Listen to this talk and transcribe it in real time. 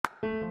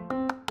Yo.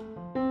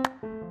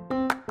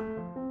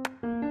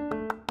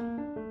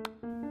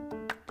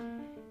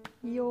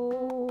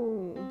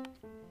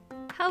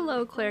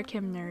 Hello, Claire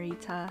Kim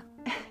Narita.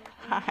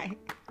 Hi.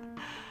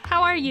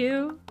 How are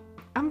you?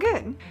 I'm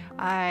good.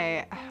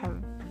 I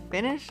have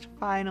finished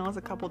finals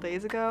a couple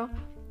days ago,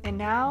 and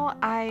now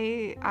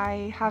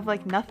I have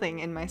like nothing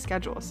in my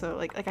schedule. So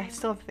like I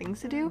still have things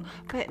to do,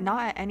 but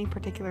not at any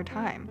particular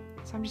time.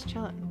 So I'm just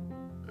chilling.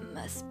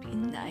 Must be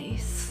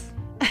nice.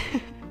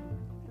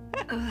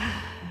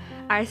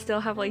 I still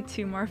have like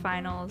 2 more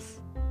finals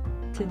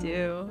to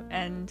do,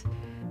 and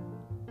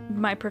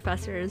my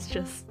professor is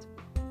just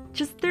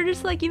they're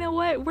just like, you know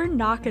what? We're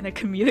not gonna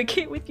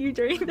communicate with you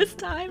during this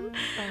time.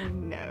 Oh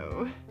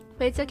no.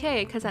 But it's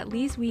okay, because at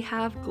least we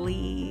have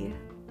Glee.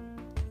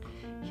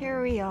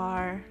 Here we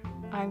are.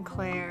 I'm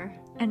Claire.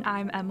 And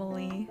I'm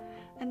Emily.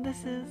 And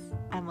this is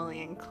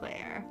Emily and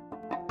Claire.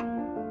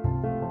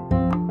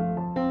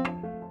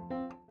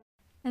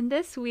 And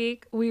this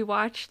week we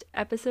watched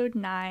episode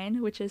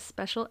 9, which is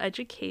Special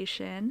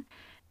Education.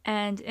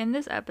 And in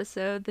this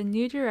episode, the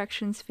New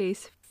Directions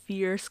face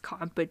fierce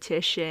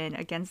competition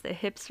against the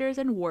hipsters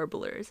and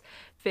warblers.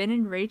 Finn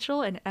and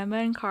Rachel and Emma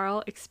and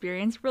Carl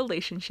experience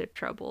relationship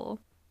trouble.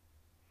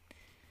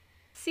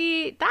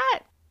 See,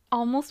 that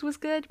almost was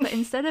good, but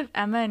instead of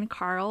Emma and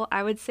Carl,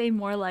 I would say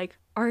more like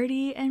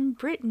Artie and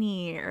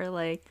Brittany, or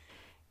like,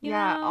 you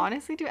know?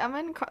 Honestly, do Emma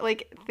and Carl,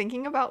 like,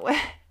 thinking about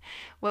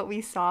what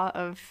we saw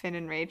of Finn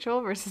and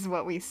Rachel versus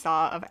what we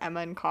saw of Emma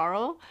and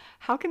Carl,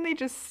 how can they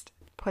just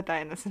put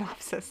that in the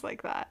synopsis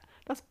like that?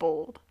 That's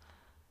bold.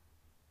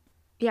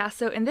 Yeah,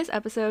 so in this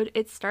episode,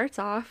 it starts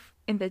off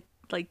in the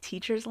like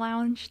teacher's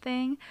lounge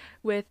thing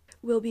with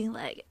Will being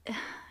like,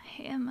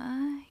 "Hey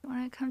Emma, you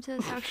want to come to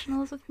the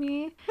sectionals with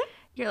me?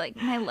 You're like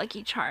my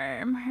lucky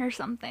charm or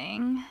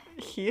something."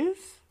 He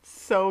is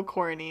so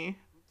corny.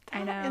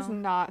 I That is know.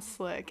 not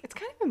slick. It's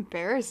kind of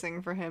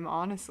embarrassing for him,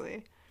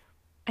 honestly.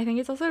 I think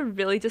it's also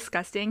really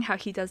disgusting how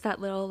he does that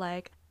little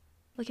like,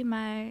 look at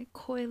my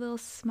coy little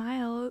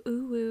smile,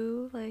 ooh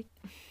woo, like,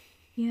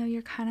 you know,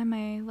 you're kind of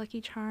my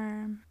lucky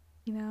charm,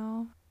 you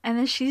know? And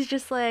then she's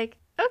just like,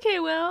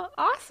 okay, well,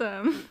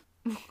 awesome.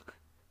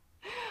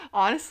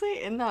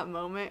 Honestly, in that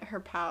moment, her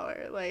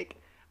power, like,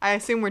 I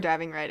assume we're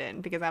diving right in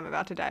because I'm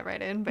about to dive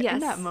right in, but in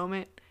Yes. that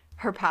moment,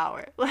 her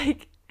power,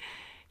 like,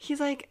 he's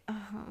like,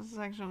 oh,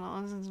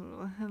 sectionals,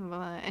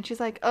 and she's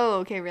like, oh,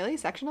 okay, really?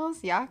 Sectionals?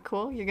 Yeah,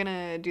 cool. You're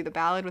gonna do the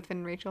ballad with Finn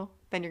and Rachel,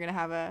 then you're gonna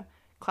have a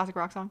classic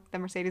rock song,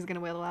 then Mercedes is gonna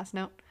wail the last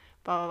note,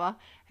 blah, blah, blah.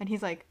 And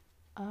he's like,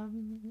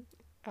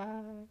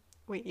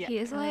 wait, yeah. He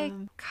is like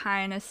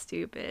kind of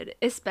stupid,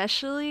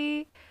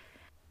 especially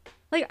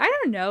like, I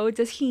don't know,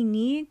 does he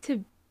need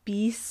to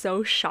be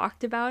so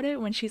shocked about it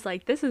when she's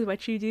like, this is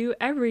what you do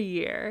every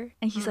year?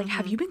 And he's like,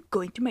 have you been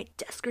going through my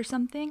desk or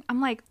something?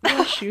 I'm like,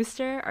 Will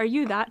Schuster, are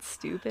you that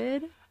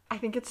stupid? I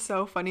think it's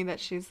so funny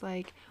that she's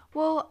like,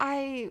 well,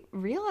 I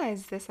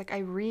realized this, like, I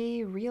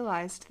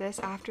realized this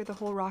after the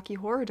whole Rocky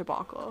Horror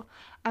debacle.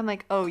 I'm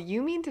like, oh,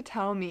 you mean to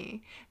tell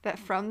me that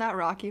from that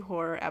Rocky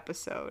Horror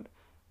episode,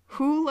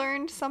 who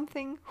learned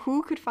something?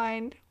 Who could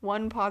find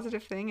one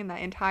positive thing in that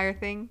entire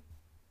thing?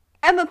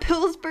 Emma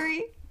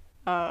Pillsbury?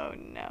 Oh,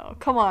 no.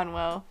 Come on,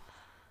 Will.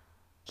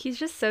 He's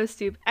just so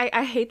stupid.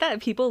 I hate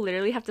that people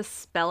literally have to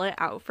spell it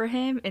out for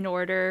him in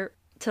order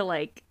to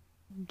like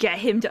get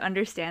him to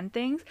understand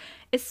things,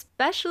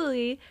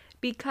 especially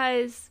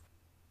because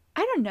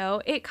I don't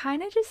know, it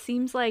kind of just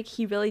seems like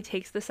he really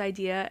takes this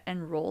idea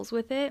and rolls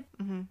with it.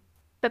 Mm-hmm.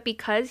 But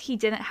because he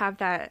didn't have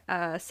that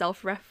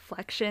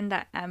self-reflection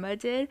that Emma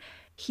did,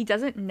 he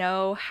doesn't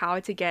know how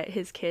to get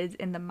his kids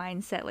in the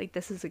mindset like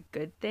this is a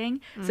good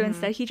thing. So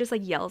instead he just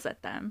like yells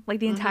at them. Like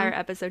the entire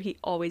episode he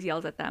always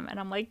yells at them. And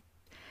I'm like,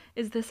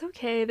 is this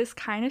okay? This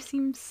kind of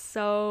seems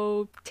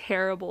so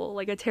terrible,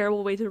 like a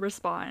terrible way to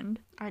respond.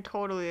 I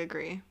totally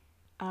agree.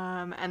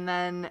 And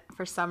then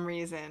for some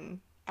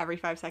reason, every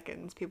 5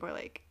 seconds, people are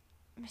like,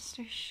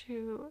 Mr.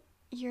 Shu,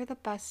 you're the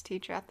best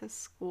teacher at this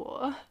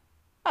school.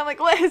 I'm like,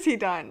 what has he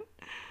done?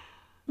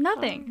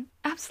 Nothing.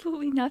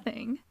 Absolutely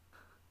nothing.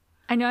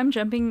 I know I'm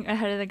jumping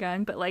ahead of the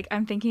gun, but like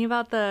I'm thinking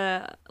about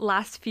the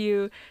last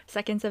few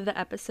seconds of the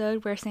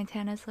episode where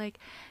Santana's like,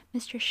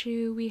 Mr.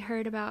 Shu, we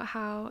heard about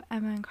how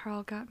Emma and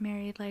Carl got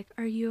married. Like,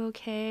 are you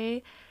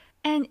okay?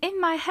 And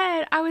in my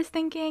head, I was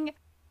thinking,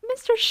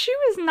 Mr. Shu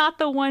is not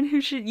the one who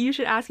you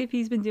should ask if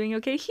he's been doing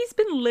okay. He's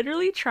been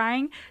literally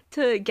trying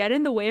to get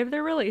in the way of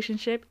their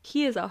relationship.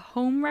 He is a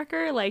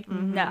homewrecker. Like,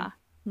 nah,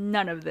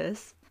 none of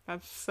this.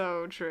 That's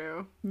so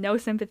true. No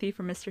sympathy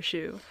for Mr.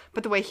 Shu.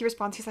 But the way he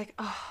responds, he's like,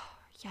 oh,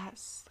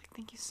 yes, like,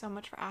 thank you so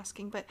much for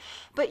asking. But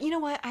you know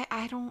what?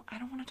 I don't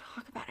want to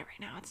talk about it right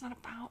now. It's not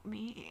about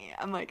me.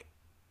 I'm like,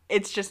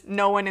 it's just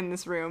no one in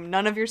this room.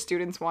 None of your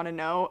students want to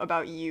know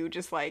about you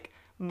just like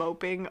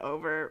moping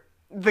over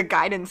the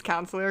guidance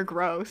counselor.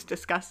 Gross,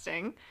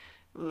 disgusting.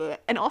 Blech.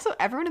 And also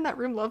everyone in that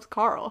room loves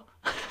Carl.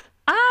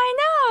 I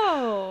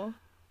know.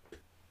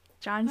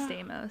 John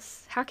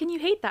Stamos. How can you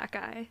hate that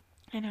guy?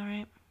 I know,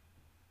 right?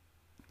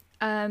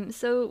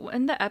 So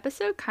when the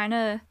episode kind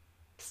of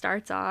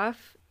starts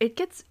off, it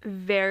gets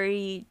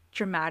very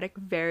dramatic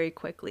very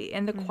quickly.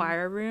 In the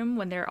choir room,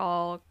 when they're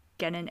all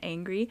getting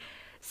angry,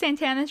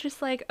 Santana's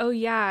just like, oh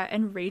yeah,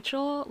 and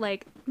Rachel,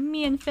 like,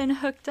 me and Finn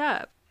hooked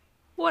up.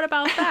 What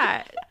about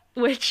that?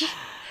 Which,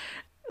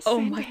 oh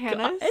my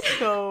Santana God. is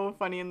so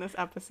funny in this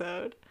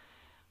episode.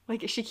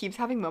 Like, she keeps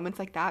having moments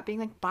like that, being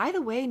like, by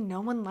the way, no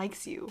one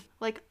likes you.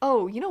 Like,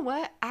 oh, you know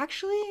what?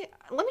 Actually,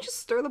 let me just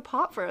stir the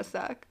pot for a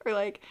sec. Or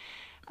like,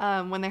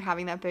 when they're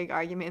having that big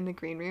argument in the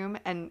green room,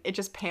 and it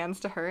just pans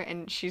to her,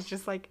 and she's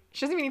just like,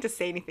 she doesn't even need to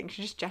say anything.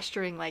 She's just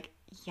gesturing like,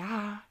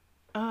 yeah,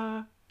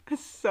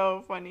 it's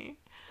so funny.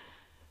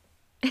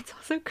 It's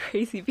also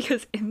crazy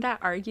because in that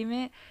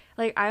argument,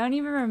 like, I don't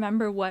even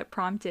remember what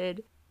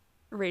prompted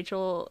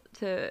Rachel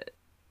to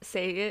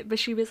say it, but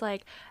she was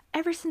like,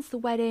 ever since the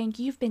wedding,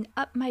 you've been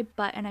up my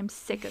butt and I'm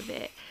sick of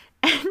it.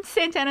 And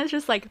Santana's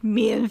just like,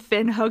 me and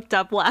Finn hooked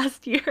up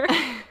last year.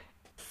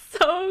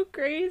 So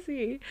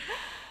crazy.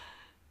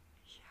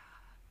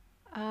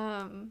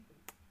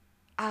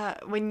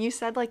 When you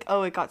said like,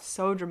 oh, it got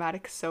so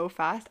dramatic so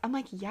fast, I'm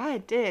like, yeah,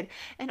 it did.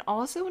 And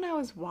also when I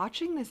was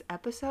watching this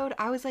episode,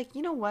 I was like,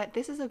 you know what?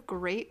 This is a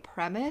great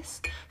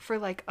premise for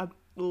like a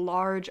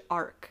large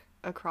arc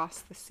across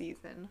the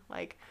season.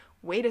 Like,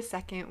 wait a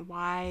second,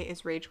 why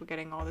is Rachel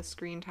getting all the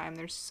screen time?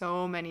 There's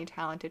so many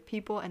talented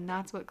people, and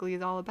that's what Glee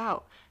is all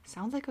about.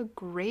 Sounds like a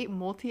great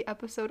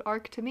multi-episode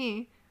arc to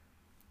me.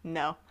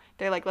 No.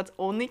 They're like, let's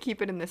only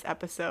keep it in this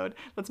episode.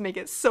 Let's make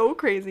it so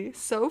crazy,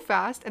 so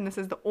fast, and this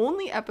is the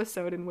only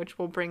episode in which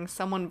we'll bring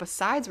someone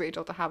besides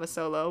Rachel to have a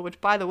solo, which,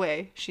 by the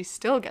way, she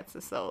still gets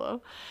a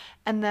solo.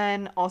 And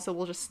then also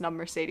we'll just snub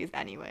Mercedes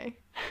anyway.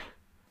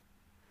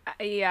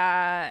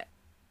 Yeah.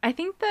 I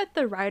think that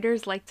the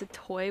writers like to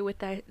toy with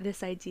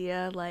this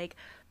idea, like,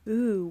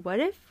 ooh,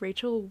 what if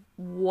Rachel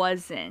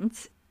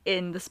wasn't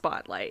in the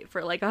spotlight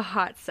for like a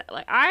hot set?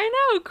 Like, I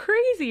know,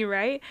 crazy,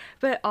 right?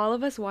 But all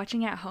of us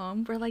watching at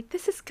home, we're like,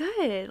 this is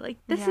good. Like,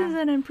 this is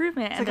an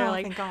improvement. It's and like, they're oh,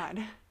 like, thank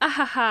God.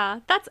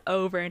 ahaha, that's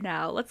over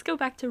now. Let's go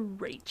back to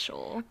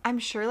Rachel. I'm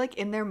sure, like,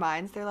 in their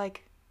minds, they're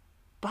like,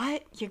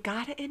 but you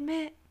gotta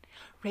admit,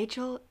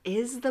 Rachel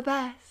is the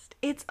best.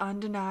 It's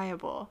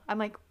undeniable. I'm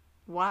like,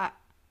 what?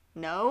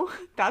 No?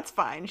 That's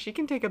fine. She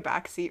can take a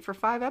back seat for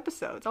 5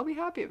 episodes. I'll be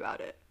happy about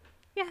it.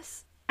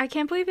 Yes. I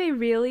can't believe they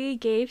really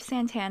gave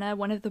Santana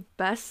one of the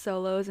best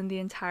solos in the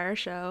entire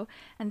show.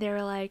 And they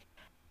were like,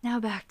 now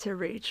back to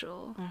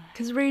Rachel.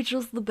 Because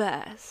Rachel's the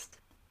best.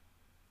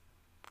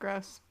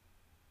 Gross.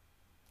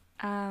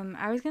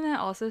 I was going to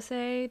also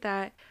say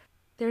that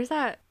there's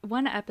that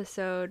one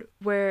episode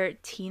where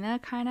Tina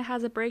kind of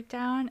has a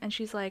breakdown. And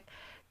she's like,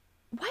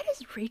 why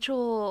does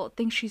Rachel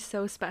think she's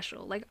so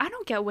special? Like, I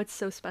don't get what's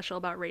so special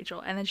about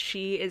Rachel. And then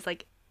she is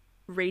like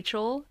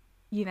Rachel,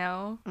 you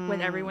know,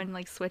 when everyone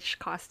like switched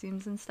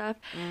costumes and stuff.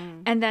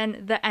 And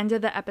then the end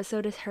of the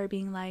episode is her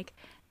being like,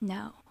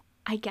 no,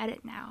 I get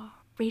it now.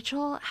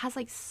 Rachel has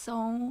like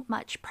so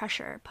much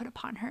pressure put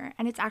upon her,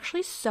 and it's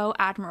actually so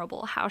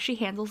admirable how she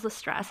handles the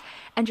stress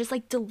and just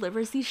like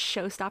delivers these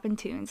show-stopping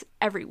tunes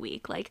every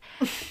week. Like,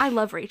 I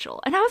love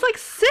Rachel. And I was like,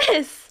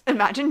 sis,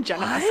 Imagine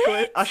Jenna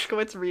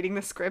Ushkowitz reading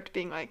the script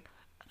being like,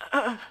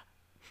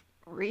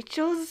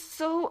 Rachel's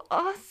so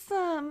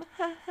awesome.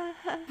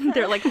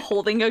 they're like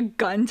holding a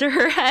gun to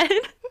her head.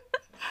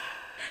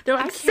 They're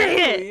like,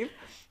 say it.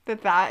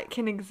 That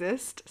can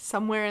exist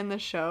somewhere in the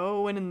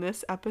show, when in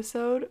this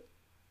episode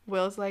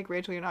Will's like,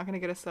 Rachel, you're not gonna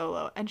get a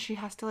solo, and she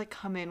has to like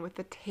come in with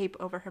the tape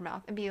over her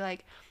mouth and be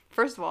like,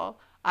 first of all,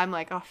 I'm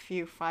like, oh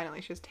phew,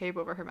 finally she has tape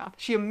over her mouth.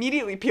 She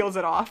immediately peels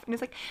it off and is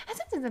like,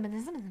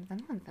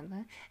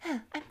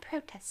 I'm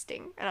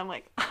protesting. And I'm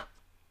like, oh,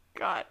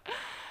 God,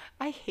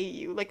 I hate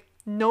you. Like,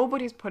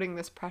 nobody's putting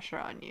this pressure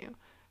on you.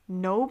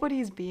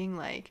 Nobody's being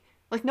like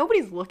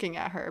nobody's looking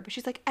at her, but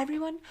she's like,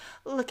 everyone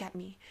look at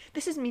me.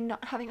 This is me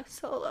not having a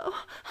solo.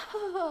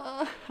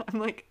 I'm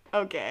like,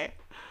 okay.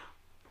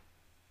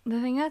 The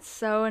thing that's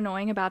so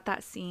annoying about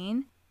that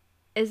scene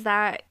is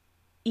that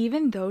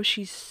even though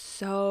she's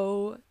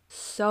so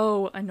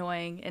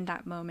annoying in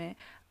that moment,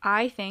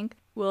 I think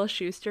Will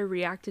Schuester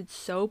reacted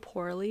so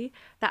poorly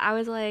that I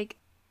was like,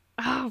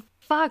 oh,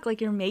 fuck, like,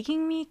 you're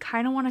making me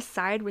kind of want to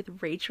side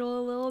with Rachel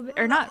a little bit.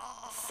 Or not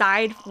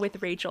side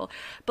with Rachel,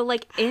 but,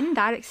 like, in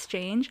that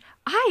exchange,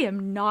 I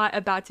am not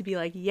about to be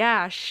like,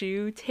 yeah,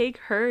 Shu, take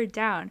her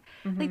down.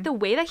 Like, the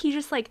way that he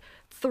just, like,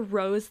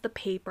 throws the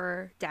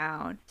paper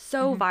down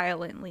so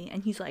violently,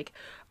 and he's like,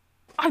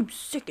 I'm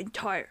sick and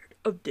tired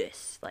of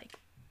this, like,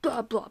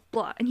 blah, blah,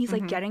 blah. And he's,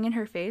 like, getting in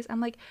her face.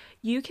 I'm like,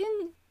 you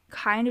can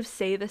kind of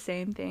say the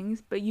same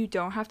things, but you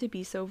don't have to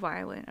be so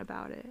violent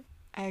about it.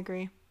 I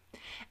agree.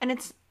 And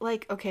it's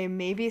like, okay,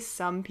 maybe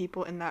some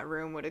people in that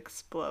room would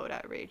explode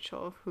at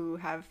Rachel who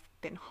have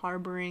been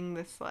harboring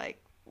this,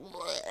 like,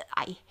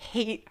 I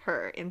hate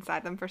her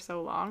inside them for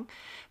so long.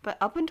 But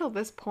up until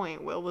this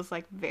point, Will was,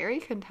 like, very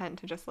content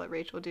to just let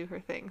Rachel do her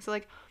thing. So,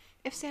 like,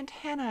 if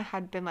Santana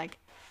had been like,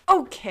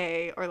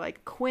 okay, or,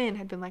 like, Quinn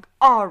had been like,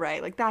 all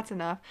right, like, that's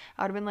enough,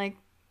 I would have been like,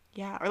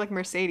 yeah. Or, like,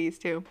 Mercedes,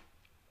 too.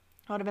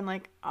 I would have been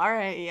like, all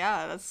right,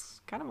 yeah,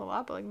 that's kind of a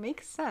lot, but like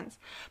makes sense.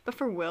 But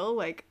for Will,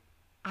 like,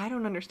 I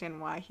don't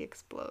understand why he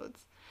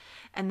explodes.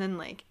 And then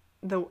like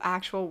the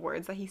actual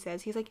words that he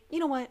says, he's like, you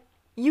know what?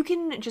 You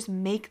can just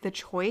make the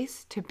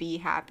choice to be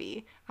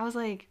happy. I was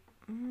like,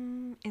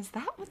 is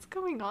that what's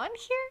going on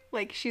here?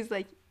 Like, she's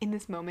like, in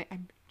this moment,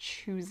 I'm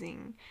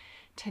choosing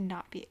to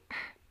not be.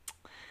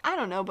 I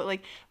don't know, but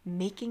like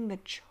making the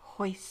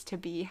choice to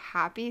be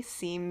happy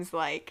seems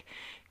like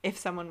if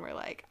someone were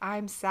like,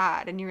 I'm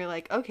sad, and you were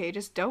like, okay,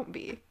 just don't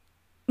be.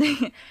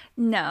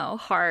 No,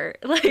 heart.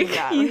 Like,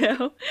 Yeah, you like,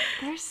 know.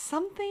 there's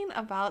something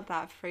about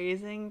that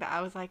phrasing that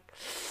I was like,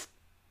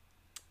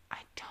 I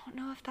don't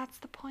know if that's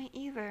the point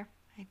either.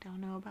 I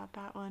don't know about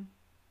that one.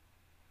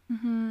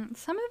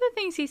 Some of the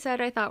things he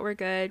said I thought were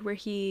good, where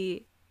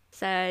he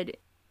said,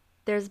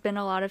 there's been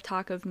a lot of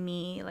talk of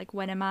me, like,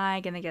 when am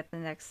I gonna get the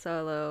next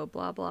solo,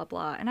 blah, blah,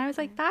 blah. And I was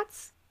like,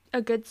 that's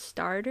a good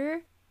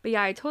starter. But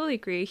yeah, I totally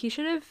agree. He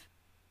should have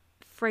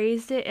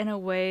phrased it in a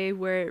way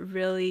where it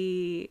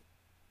really,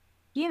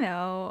 you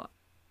know,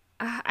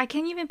 I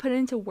can't even put it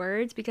into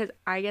words because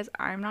I guess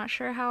I'm not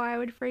sure how I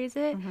would phrase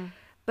it.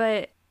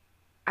 But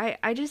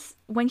I just,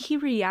 when he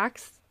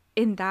reacts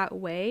in that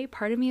way,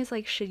 part of me is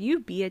like, should you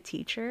be a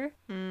teacher?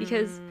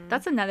 Because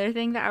that's another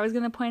thing that I was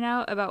going to point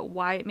out about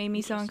why it made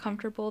me so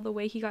uncomfortable, the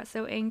way he got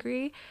so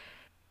angry.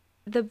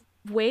 The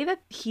way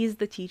that he's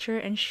the teacher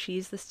and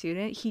she's the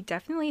student, he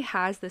definitely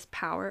has this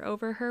power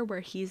over her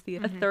where he's the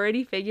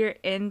authority figure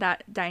in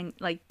that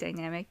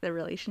dynamic, the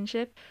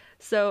relationship.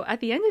 So at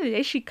the end of the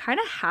day, she kind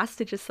of has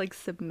to just like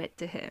submit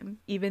to him,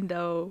 even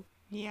though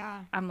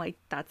I'm like,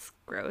 that's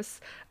gross.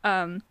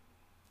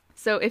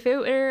 So if it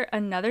were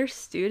another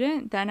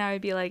student, then I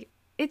would be like,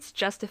 it's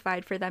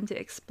justified for them to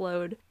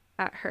explode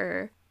at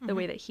her the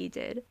way that he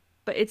did.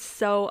 But it's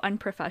so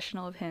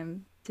unprofessional of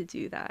him to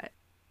do that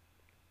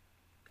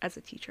as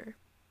a teacher.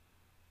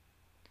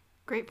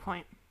 Great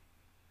point.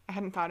 I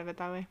hadn't thought of it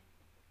that way.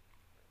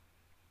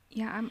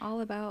 Yeah, I'm all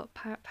about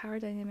power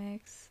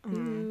dynamics.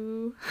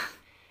 Ooh.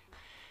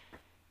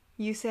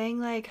 You saying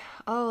like,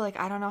 oh, like,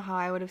 I don't know how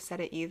I would have said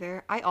it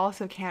either. I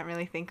also can't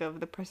really think of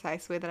the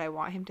precise way that I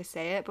want him to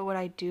say it. But what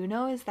I do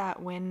know is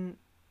that when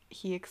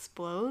he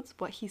explodes,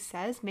 what he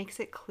says makes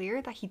it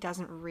clear that he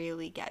doesn't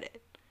really get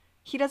it.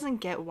 He doesn't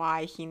get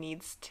why he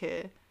needs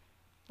to,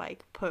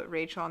 like, put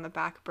Rachel on the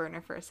back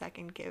burner for a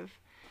second, give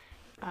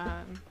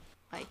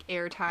like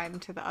airtime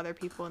to the other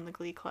people in the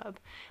Glee Club.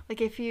 Like,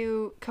 if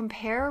you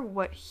compare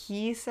what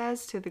he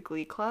says to the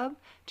Glee Club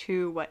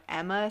to what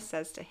Emma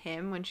says to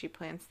him when she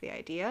plants the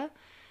idea,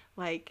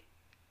 like,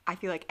 I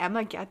feel like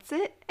Emma gets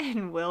it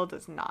and Will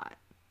does not.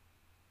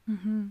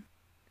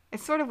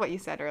 It's sort of what you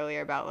said earlier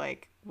about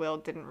like Will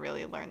didn't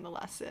really learn the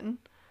lesson.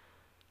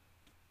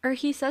 Or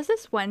he says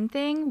this one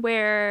thing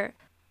where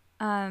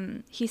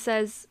he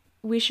says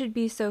we should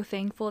be so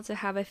thankful to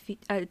have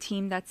a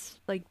team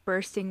that's like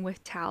bursting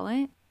with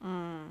talent.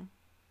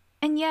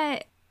 And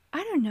yet,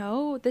 I don't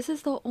know, this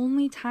is the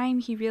only time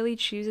he really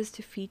chooses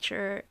to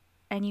feature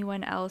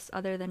anyone else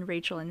other than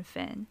Rachel and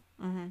Finn.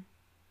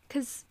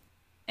 Because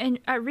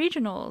at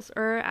regionals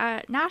or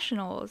at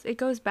nationals, it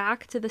goes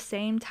back to the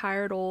same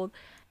tired old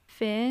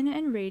Finn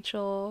and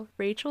Rachel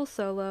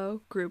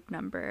solo, group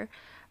number.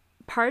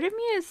 Part of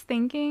me is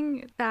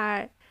thinking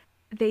that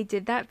they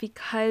did that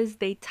because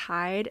they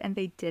tied and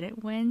they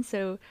didn't win.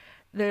 So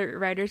the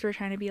writers were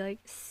trying to be like,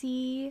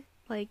 see,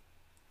 like,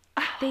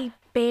 they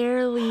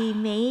barely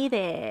made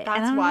it.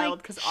 That's wild,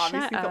 because like,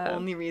 obviously the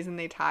only reason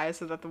they tie is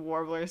so that the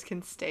Warblers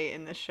can stay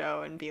in the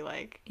show and be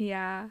like,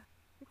 yeah,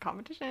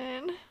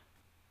 competition.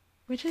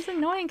 Which is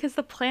annoying because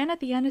the plan at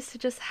the end is to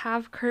just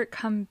have Kurt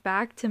come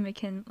back to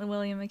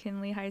William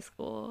McKinley High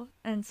School.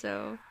 And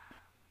so,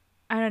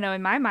 I don't know,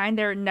 in my mind,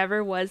 there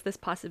never was this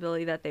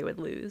possibility that they would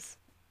lose.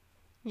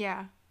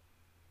 Yeah.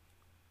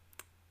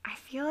 I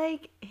feel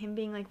like him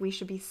being like, we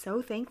should be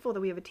so thankful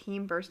that we have a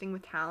team bursting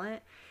with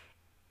talent.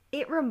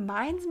 It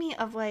reminds me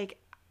of like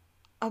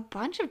a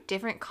bunch of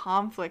different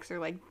conflicts or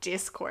like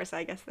discourse,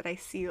 I guess, that I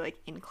see like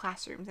in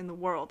classrooms, in the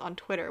world, on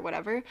Twitter,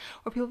 whatever,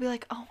 where people be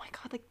like, oh my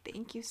God, like,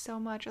 thank you so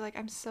much. Or like,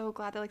 I'm so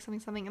glad that like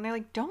something. And they're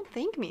like, don't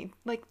thank me.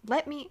 Like,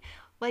 let me,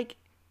 like,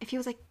 if he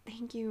was like,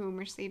 thank you,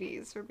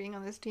 Mercedes, for being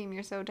on this team.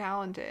 You're so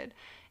talented.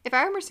 If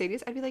I were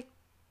Mercedes, I'd be like,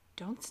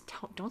 don't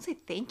say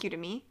thank you to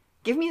me.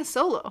 Give me a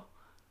solo.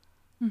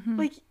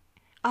 Like,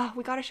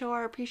 we gotta show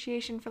our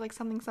appreciation for like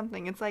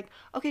something. It's like,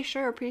 okay,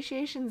 sure,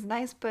 appreciation's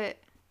nice, but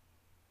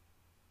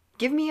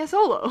give me a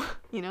solo,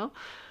 you know?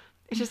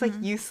 It's just like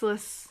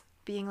useless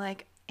being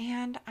like,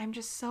 and I'm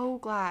just so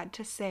glad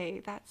to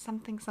say that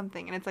something.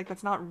 And it's like,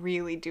 that's not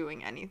really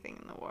doing anything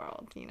in the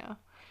world, you know?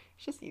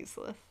 It's just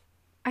useless.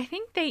 I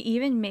think they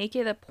even make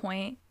it a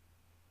point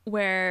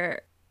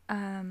where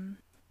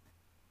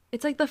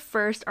it's like the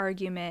first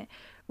argument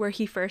where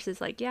he first is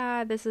like,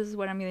 yeah, this is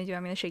what I'm gonna do.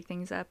 I'm gonna shake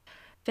things up.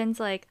 Finn's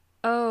like,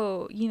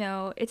 oh, you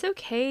know, it's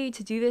okay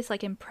to do this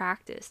like in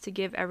practice to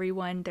give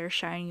everyone their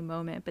shining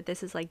moment, but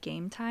this is like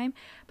game time.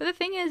 But the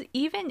thing is,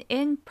 even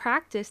in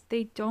practice,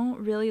 they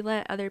don't really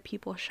let other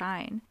people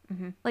shine.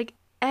 Like,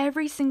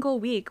 every single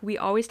week we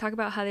always talk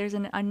about how there's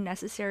an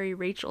unnecessary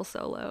Rachel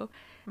solo.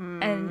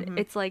 And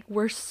it's like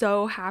we're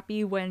so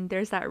happy when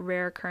there's that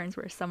rare occurrence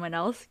where someone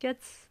else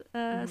gets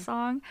a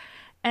song.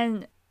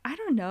 And I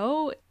don't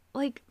know,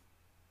 like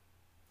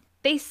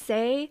they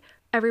say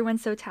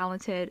everyone's so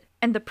talented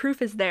and the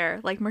proof is there.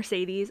 Like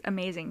Mercedes,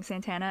 amazing.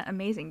 Santana,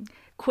 amazing.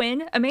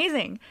 Quinn,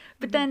 amazing.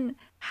 But then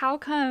how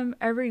come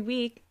every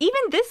week, even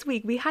this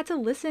week, we had to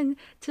listen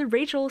to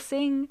Rachel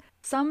sing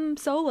some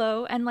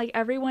solo and like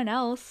everyone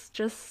else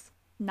just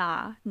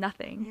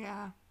nothing.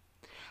 Yeah.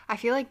 I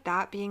feel like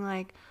that being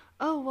like,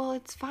 oh, well,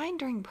 it's fine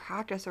during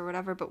practice or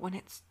whatever, but when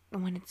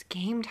it's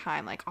game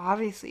time, like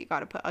obviously you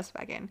got to put us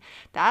back in.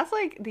 That's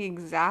like the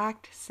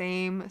exact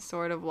same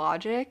sort of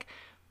logic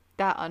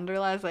that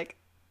underlies like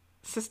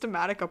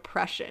systematic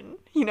oppression,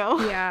 you know?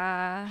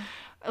 Yeah.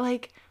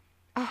 Like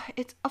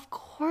it's, of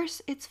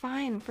course it's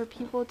fine for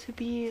people to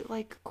be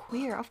like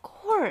queer, of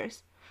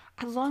course,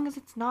 as long as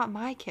it's not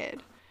my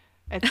kid,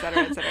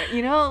 etc., etc.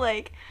 You know,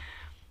 like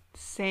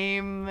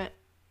same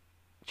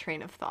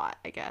train of thought,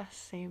 I guess,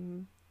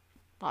 same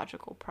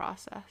logical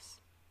process.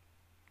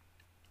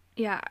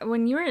 Yeah,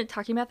 when you were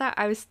talking about that,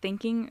 I was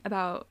thinking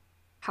about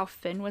how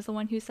Finn was the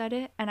one who said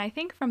it, and I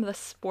think from the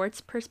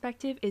sports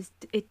perspective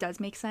it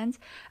does make sense.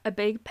 A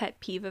big pet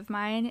peeve of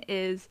mine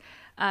is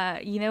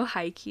you know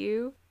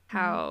Haikyuu,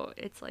 how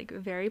it's like a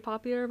very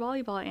popular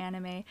volleyball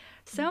anime.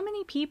 So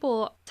many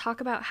people talk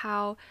about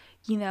how,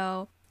 you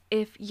know,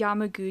 if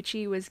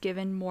Yamaguchi was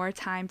given more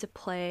time to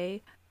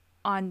play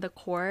on the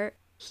court,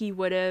 he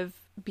would have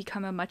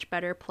become a much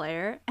better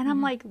player. And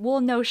I'm like,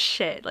 well, no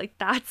shit. Like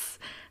that's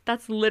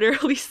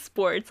literally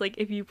sports. Like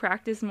if you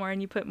practice more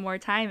and you put more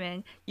time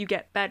in, you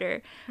get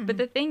better. But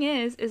the thing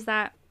is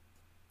that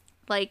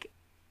like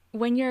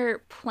when you're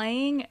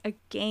playing a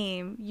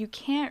game, you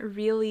can't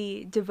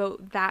really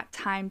devote that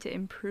time to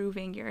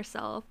improving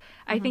yourself.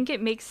 I think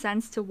it makes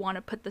sense to want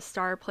to put the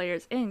star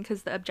players in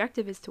because the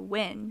objective is to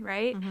win,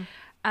 right?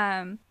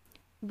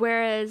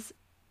 Whereas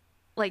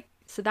like,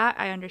 so that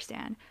I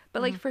understand.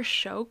 But like for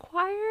show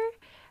choir,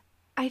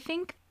 I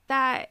think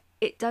that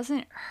it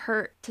doesn't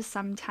hurt to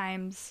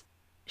sometimes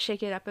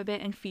shake it up a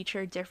bit and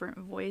feature different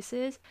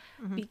voices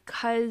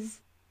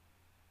because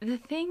the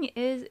thing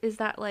is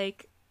that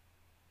like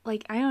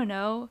I don't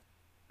know,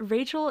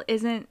 Rachel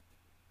isn't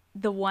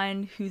the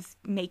one who's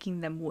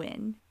making them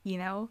win, you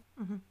know?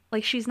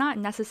 Like she's not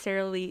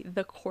necessarily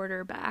the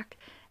quarterback.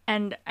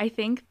 And I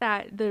think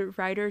that the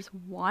writers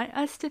want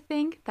us to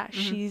think that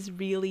she's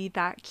really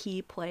that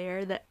key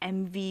player, the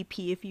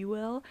MVP, if you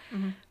will.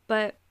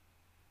 But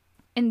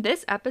in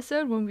this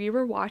episode, when we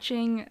were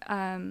watching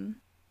the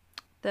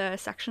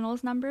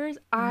sectionals numbers,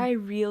 I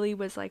really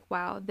was like,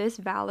 wow, this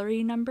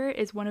Valerie number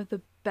is one of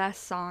the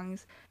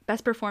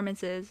best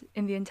performances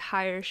in the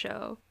entire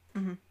show.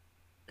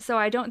 So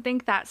I don't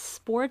think that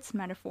sports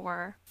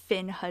metaphor,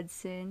 Finn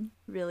Hudson,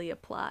 really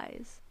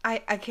applies. I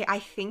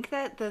think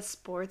that the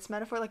sports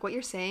metaphor, like what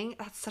you're saying,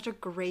 that's such a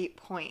great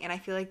point. And I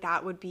feel like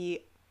that would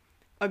be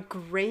a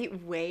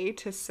great way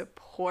to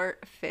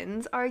support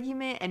Finn's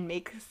argument and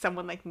make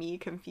someone like me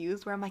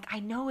confused, where I'm like, I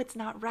know it's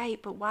not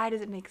right, but why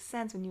does it make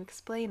sense when you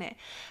explain it?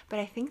 But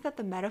I think that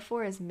the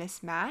metaphor is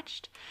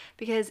mismatched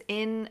because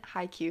in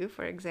Haikyuu,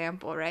 for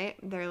example, right,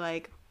 they're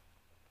like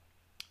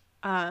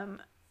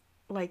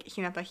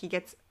Hinata, he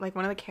gets, like,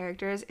 one of the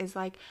characters is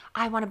like,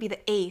 I want to be the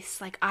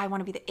ace, like, I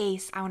want to be the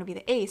ace, I want to be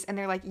the ace, and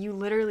they're like, you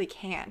literally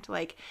can't,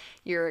 like,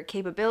 your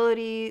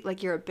capability,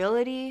 like, your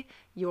ability,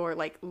 your,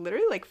 like,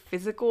 literally, like,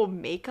 physical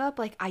makeup,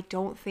 like, I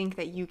don't think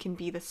that you can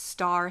be the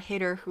star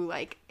hitter who,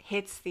 like,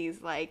 hits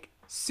these, like,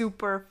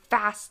 super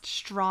fast,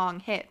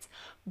 strong hits,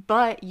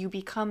 but you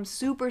become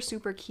super,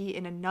 super key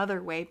in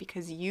another way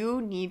because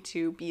you need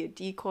to be a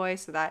decoy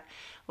so that,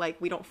 like,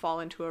 we don't fall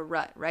into a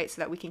rut, right?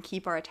 So that we can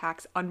keep our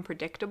attacks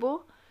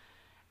unpredictable.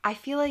 I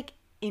feel like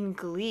in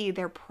Glee,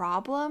 their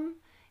problem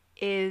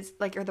is,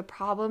 like, or the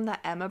problem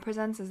that Emma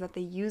presents is that they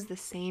use the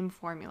same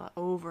formula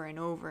over and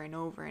over and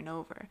over and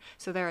over.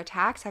 So their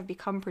attacks have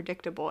become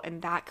predictable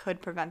and that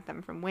could prevent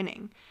them from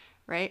winning,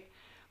 right?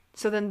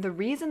 So then the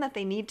reason that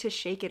they need to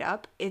shake it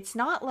up, it's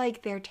not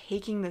like they're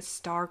taking the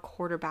star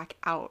quarterback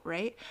out,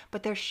 right?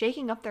 But they're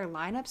shaking up their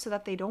lineup so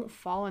that they don't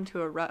fall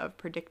into a rut of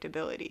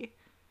predictability.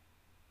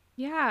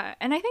 Yeah,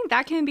 and I think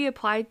that can be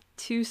applied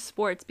to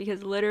sports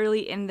because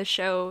literally in the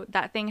show,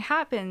 that thing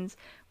happens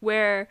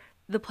where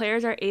the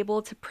players are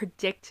able to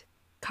predict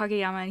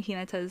Kageyama and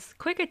Hinata's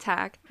quick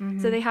attack.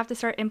 So they have to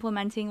start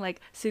implementing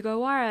like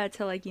Sugawara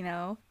to, like, you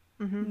know,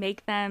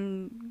 make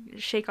them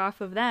shake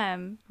off of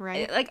them.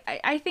 Right. Like,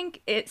 I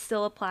think it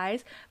still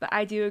applies, but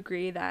I do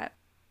agree that,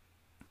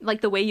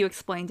 like, the way you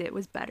explained it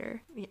was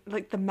better.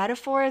 Like, the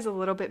metaphor is a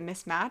little bit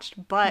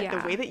mismatched, but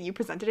the way that you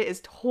presented it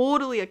is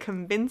totally a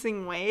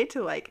convincing way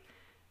to, like,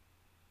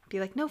 be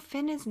like, no,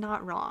 Finn is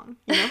not wrong,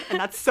 you know? And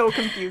that's so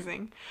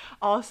confusing.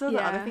 Also,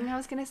 the other thing I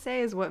was going to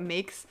say is what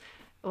makes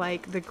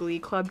like the Glee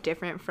Club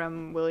different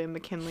from William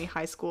McKinley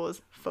High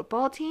School's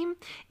football team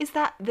is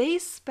that they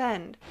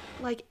spend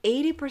like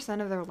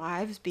 80% of their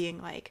lives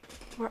being like,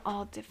 we're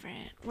all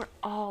different, we're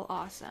all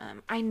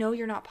awesome. I know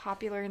you're not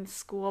popular in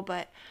school,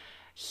 but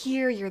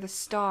here you're the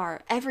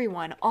star,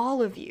 everyone,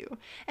 all of you.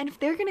 And if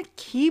they're gonna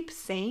keep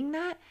saying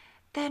that,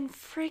 then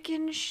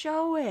freaking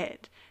show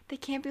it. They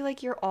can't be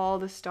like, you're all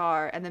the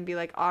star, and then be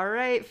like, all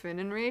right, Finn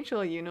and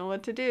Rachel, you know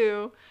what to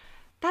do.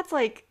 That's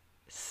like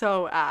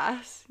so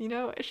ass, you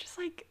know? It's just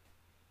like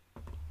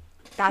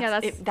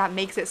that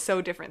makes it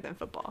so different than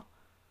football.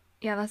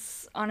 Yeah,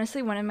 that's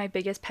honestly one of my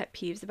biggest pet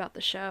peeves about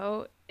the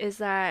show is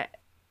that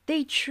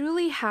they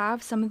truly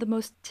have some of the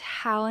most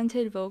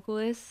talented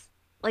vocalists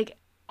like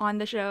on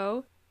the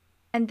show,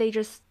 and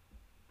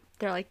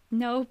they're like,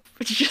 nope,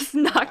 we're just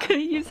not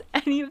gonna use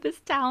any of this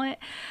talent.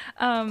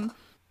 Um,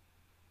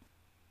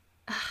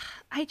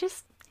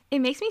 it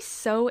makes me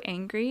so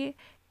angry,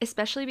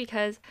 especially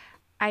because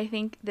I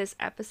think this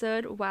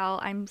episode, while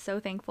I'm so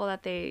thankful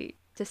that they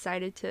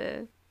decided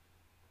to,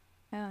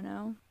 I don't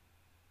know,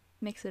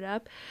 mix it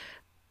up,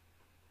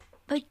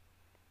 like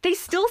they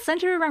still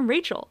center around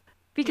Rachel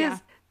because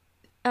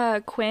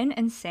Quinn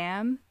and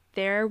Sam,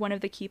 they're one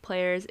of the key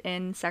players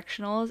in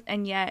sectionals,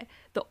 and yet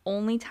the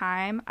only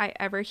time I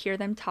ever hear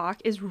them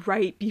talk is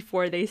right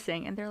before they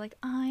sing, and they're like,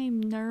 I'm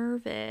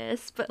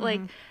nervous, but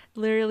like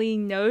literally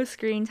no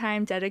screen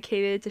time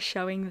dedicated to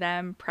showing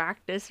them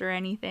practice or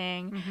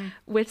anything.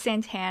 With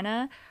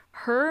Santana,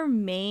 her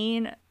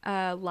main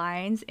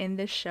lines in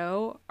this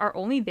show are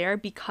only there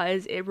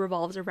because it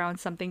revolves around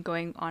something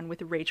going on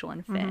with Rachel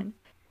and Finn.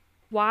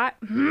 What?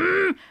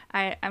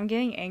 I'm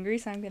getting angry,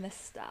 so I'm gonna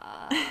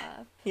stop.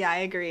 Yeah, I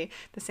agree.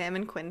 The Sam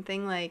and Quinn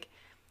thing, like,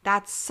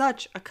 that's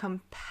such a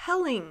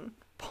compelling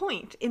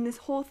point in this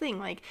whole thing.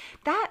 Like,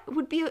 that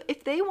would be,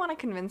 if they want to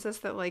convince us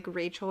that, like,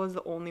 Rachel is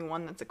the only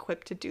one that's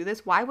equipped to do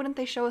this, why wouldn't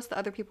they show us the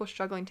other people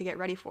struggling to get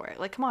ready for it?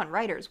 Like, come on,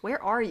 writers,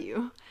 where are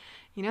you?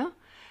 You know?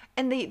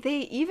 And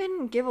they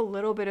even give a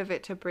little bit of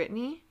it to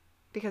Brittany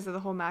because of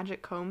the whole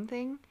magic comb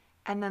thing.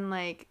 And then,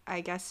 like,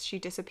 I guess she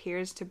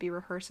disappears to be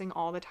rehearsing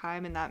all the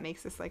time, and that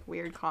makes this, like,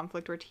 weird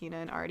conflict where Tina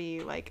and Artie,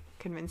 like,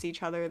 convince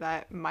each other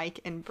that Mike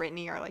and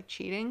Brittany are, like,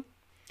 cheating.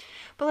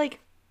 But, like,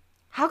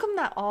 how come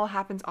that all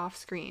happens off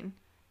screen?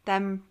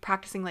 Them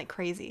practicing like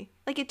crazy.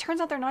 Like, it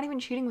turns out they're not even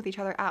cheating with each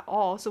other at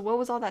all, so what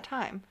was all that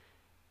time?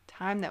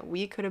 Time that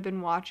we could have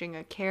been watching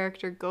a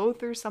character go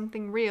through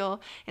something real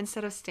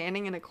instead of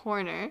standing in a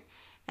corner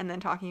and then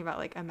talking about,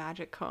 like, a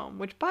magic comb.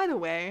 Which, by the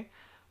way,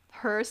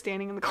 her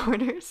standing in the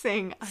corner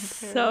saying, I'm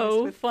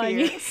so with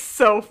funny. Fear.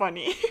 So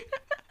funny.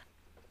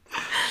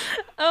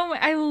 Oh my,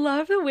 I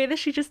love the way that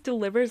she just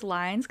delivers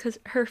lines because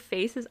her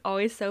face is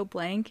always so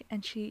blank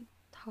and she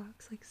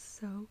talks like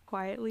so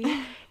quietly.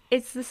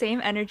 It's the same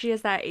energy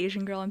as that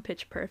Asian girl in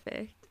Pitch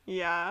Perfect.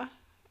 Yeah.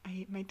 I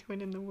ate my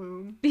twin in the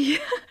womb. Yeah.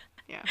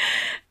 Yeah.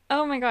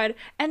 Oh my god.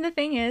 And the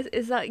thing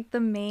is like the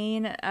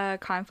main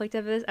conflict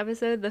of this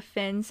episode, the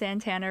Finn,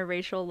 Santana,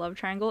 Rachel love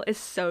triangle is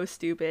so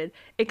stupid.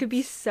 It could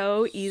be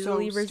so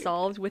easily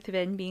resolved with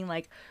Finn being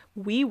like,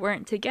 we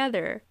weren't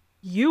together.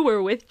 You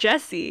were with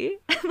Jesse.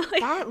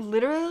 Like, that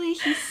literally,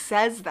 he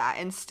says that,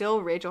 and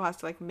still Rachel has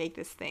to, like, make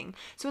this thing.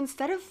 So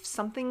instead of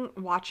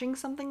watching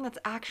something that's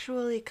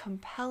actually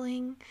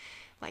compelling,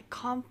 like,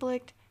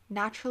 conflict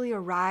naturally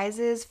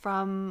arises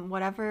from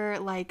whatever,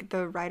 like,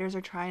 the writers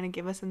are trying to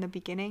give us in the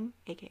beginning,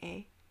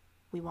 aka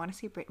we want to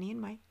see Brittany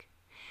and Mike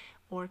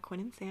or Quinn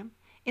and Sam.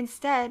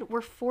 Instead,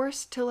 we're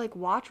forced to, like,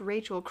 watch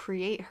Rachel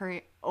create her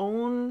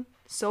own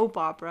soap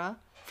opera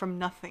from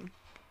nothing,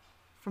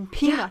 from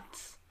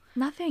peanuts.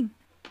 Nothing.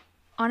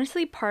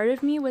 Honestly, part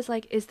of me was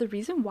like, is the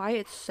reason why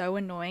it's so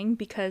annoying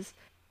because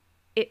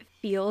it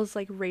feels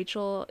like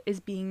Rachel is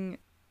being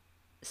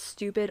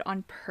stupid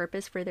on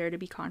purpose for there to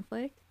be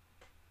conflict?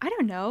 I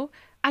don't know.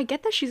 I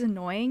get that she's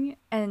annoying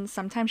and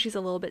sometimes she's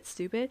a little bit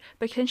stupid,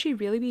 but can she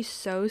really be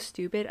so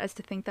stupid as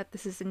to think that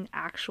this is an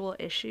actual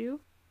issue?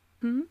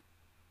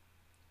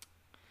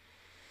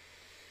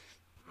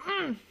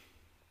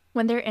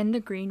 When they're in the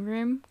green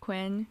room,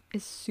 Quinn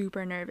is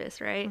super nervous,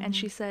 right? And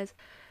she says,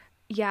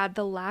 yeah,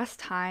 the last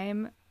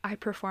time I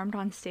performed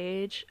on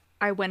stage,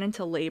 I went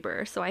into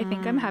labor. So I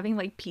think I'm having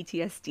like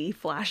PTSD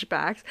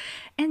flashbacks.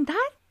 And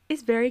that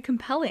is very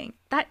compelling.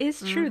 That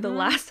is true. The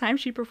last time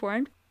she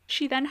performed,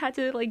 she then had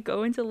to like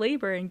go into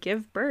labor and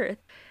give birth.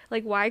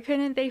 Like, why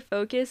couldn't they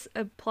focus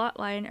a plot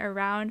line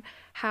around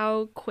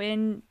how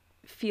Quinn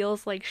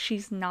feels like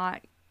she's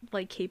not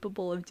like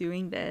capable of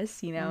doing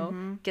this, you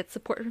know? Get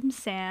support from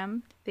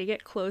Sam. They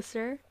get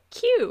closer.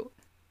 Cute.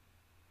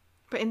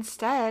 But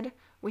instead,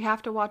 we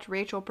have to watch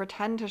Rachel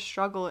pretend to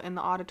struggle in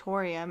the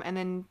auditorium and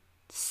then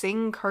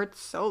sing Kurt's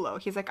solo.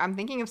 He's like, I'm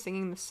thinking of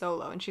singing the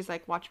solo. And she's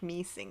like, watch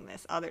me sing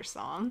this other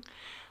song.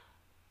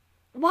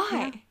 Why?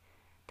 Yeah.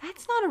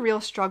 That's not a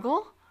real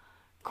struggle.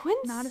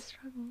 Quinn's not a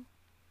struggle.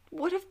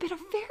 Would have been a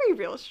very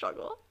real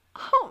struggle.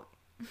 Oh.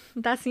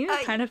 That scene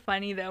is kind of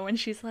funny, though, when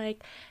she's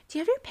like, do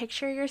you ever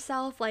picture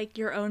yourself like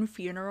your own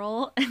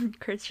funeral? And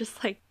Kurt's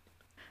just like,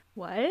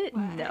 what?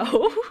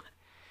 No.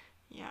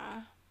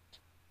 Yeah.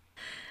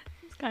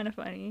 kind of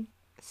funny.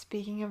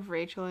 Speaking of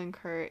Rachel and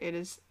Kurt, it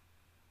is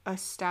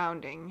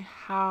astounding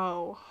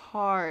how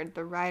hard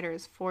the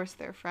writers force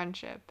their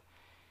friendship.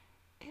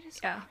 It is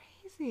Yeah.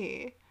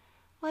 crazy.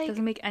 Like,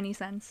 Doesn't make any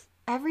sense.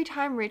 every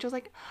time Rachel's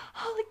like,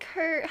 "Oh, like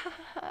Kurt,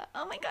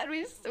 oh my God,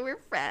 we're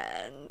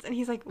friends," and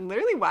he's like,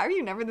 "Literally, why are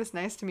you never this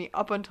nice to me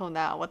up until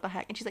now? What the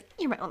heck?" And she's like,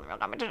 "You're my only real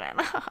competition."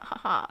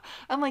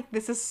 I'm like,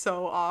 this is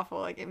so awful.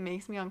 Like, it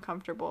makes me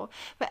uncomfortable.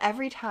 But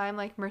every time,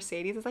 like,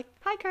 Mercedes is like,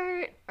 "Hi,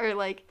 Kurt," or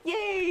like,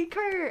 "Yay,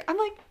 Kurt," I'm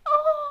like,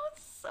 "Oh,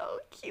 so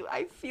cute."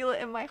 I feel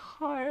it in my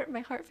heart.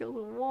 My heart feels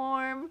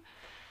warm.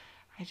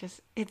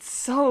 It's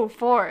so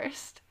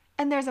forced.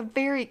 And there's a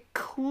very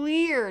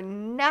clear,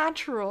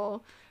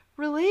 natural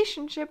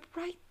relationship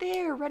right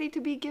there, ready to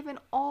be given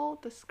all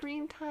the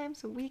screen time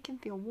so we can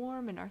feel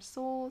warm in our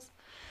souls.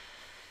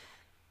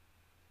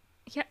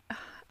 Yeah,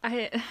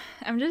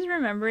 I'm just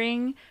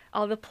remembering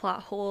all the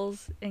plot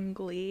holes in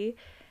Glee,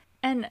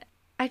 and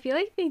I feel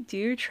like they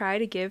do try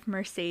to give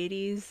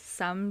Mercedes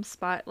some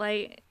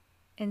spotlight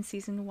in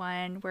season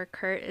 1 where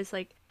Kurt is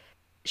like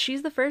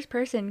she's the first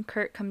person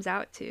Kurt comes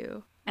out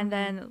to. And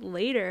then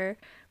later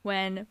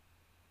when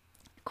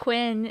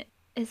Quinn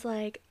is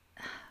like,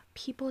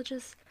 people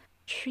just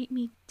treat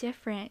me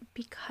different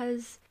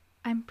because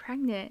I'm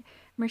pregnant,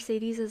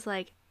 Mercedes is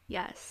like,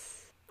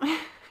 yes,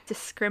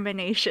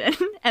 discrimination.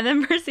 And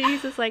then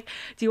Mercedes is like,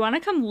 do you want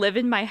to come live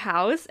in my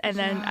house? And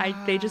then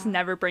they just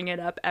never bring it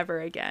up ever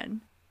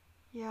again.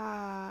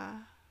 Yeah.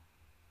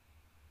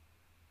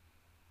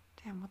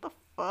 Damn, what the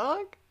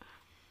fuck?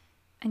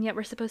 And yet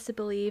we're supposed to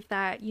believe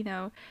that,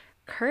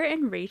 Kurt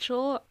and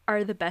Rachel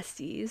are the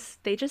besties.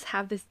 They just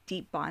have this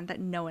deep bond that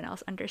no one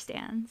else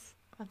understands.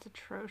 That's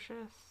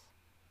atrocious.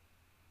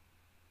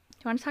 Do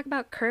you want to talk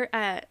about Kurt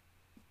at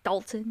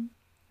Dalton?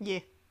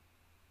 Yeah.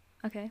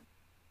 Okay.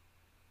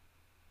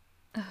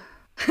 I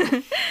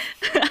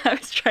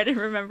was trying to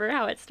remember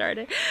how it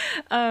started.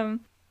 Oh,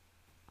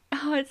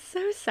 it's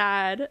so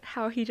sad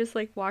how he just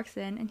like walks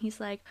in and he's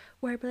like,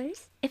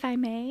 "Warblers, if I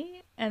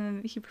may,"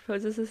 and he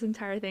proposes this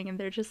entire thing, and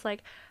they're just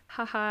like,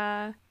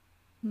 "Haha,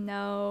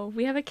 no,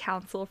 we have a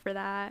council for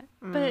that,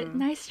 but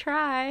nice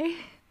try."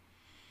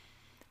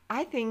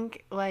 I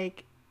think,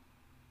 like,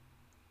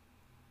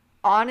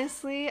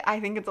 honestly, I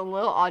think it's a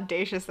little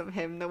audacious of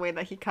him the way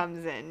that he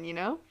comes in, you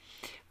know?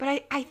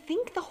 But I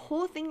think the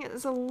whole thing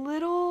is a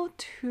little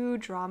too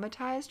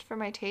dramatized for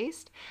my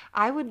taste.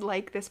 I would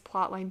like this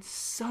plotline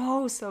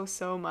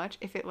so much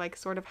if it, like,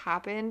 sort of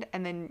happened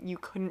and then you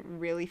couldn't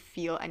really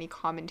feel any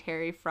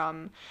commentary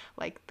from,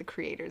 like, the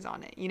creators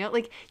on it, you know?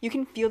 Like, you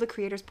can feel the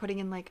creators putting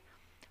in, like,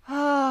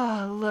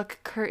 "Oh, look,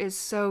 Kurt is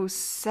so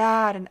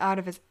sad and out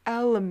of his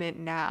element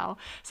now."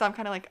 So I'm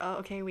kind of like, "Oh,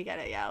 okay, we get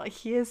it. Yeah, like,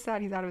 he is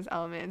sad, he's out of his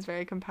element. It's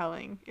very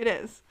compelling." It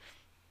is.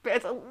 But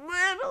it's a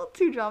little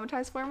too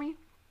dramatized for me.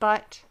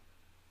 But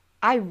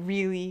I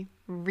really,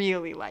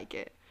 really like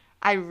it.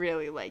 I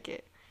really like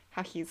it.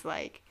 How he's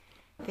like,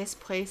 this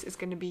place is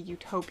going to be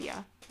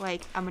utopia.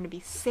 Like, I'm going to be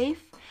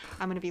safe.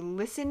 I'm going to be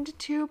listened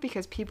to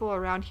because people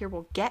around here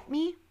will get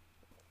me.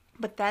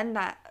 But then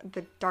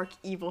the dark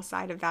evil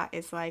side of that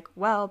is like,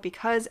 well,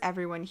 because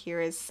everyone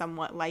here is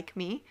somewhat like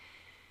me,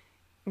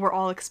 we're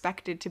all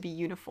expected to be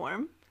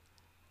uniform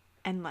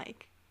and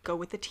like go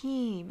with the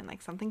team and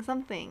like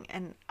something.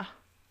 And I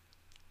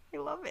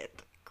love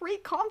it.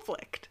 Great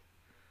conflict.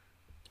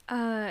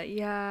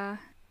 Yeah.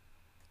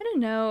 I don't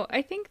know.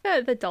 I think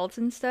that the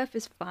Dalton stuff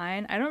is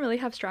fine. I don't really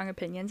have strong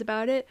opinions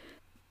about it.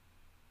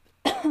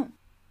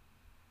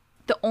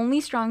 The only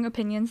strong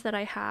opinions that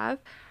I have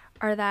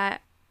are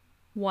that,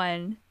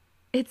 one,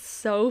 it's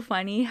so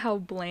funny how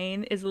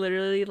Blaine is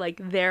literally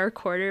like their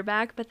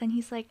quarterback, but then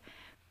he's like,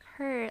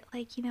 Kurt,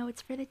 like,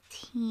 it's for the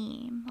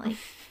team. Like,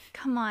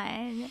 come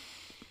on.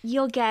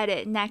 You'll get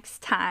it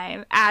next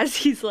time. As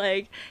he's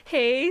like,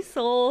 "Hey,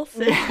 soul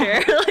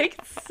sister."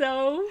 Like,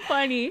 so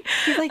funny.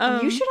 He's like,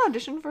 "You should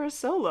audition for a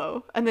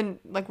solo." And then,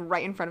 like,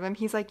 right in front of him,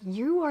 he's like,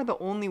 "You are the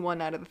only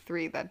one out of the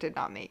 3 that did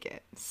not make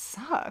it."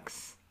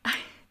 Sucks.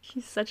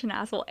 He's such an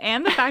asshole.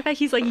 And the fact that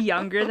he's like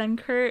younger than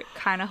Kurt,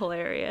 kind of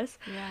hilarious.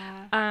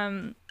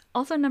 Yeah.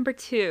 Also, number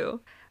 2,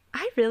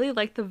 I really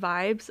like the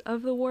vibes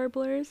of the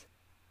Warblers.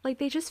 Like,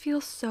 they just feel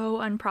so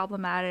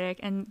unproblematic,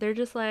 and they're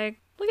just like,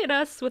 look at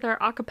us with our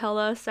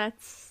acapella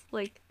sets,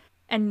 like,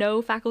 and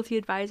no faculty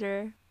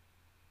advisor.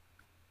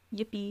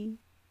 Yippee.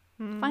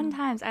 Fun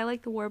times. I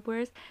like the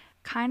Warblers.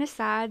 Kind of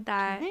sad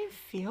that Do they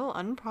feel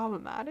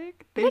unproblematic?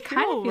 they They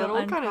kind of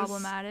feel kind of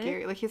unproblematic.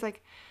 scary. Like, he's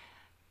like,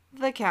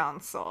 "The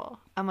council."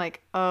 I'm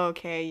like, oh,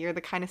 okay, you're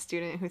the kind of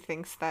student who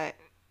thinks that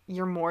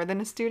you're more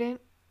than a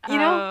student. You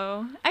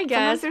know? I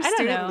guess. Sometimes there's I don't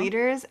student know.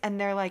 leaders and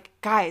they're like,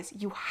 "Guys,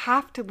 you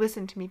have to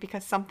listen to me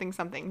because something.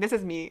 This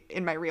is me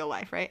in my real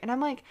life, right?" And I'm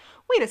like,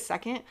 wait a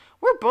second.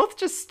 We're both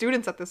just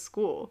students at this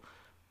school.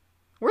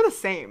 We're the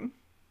same.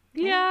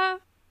 Yeah.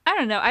 I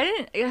don't know. I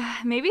didn't.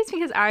 Maybe it's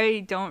because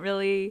I don't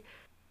really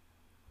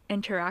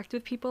interact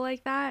with people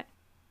like that.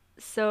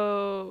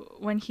 So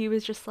when he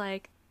was just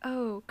like,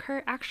 "Oh,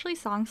 Kurt, actually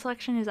song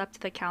selection is up to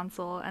the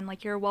council, and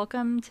like you're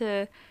welcome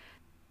to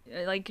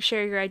like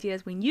share your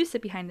ideas when you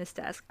sit behind this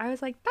desk. I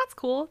was like, that's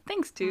cool.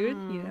 Thanks, dude.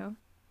 You know,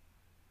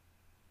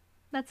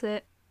 that's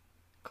it.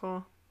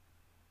 Cool.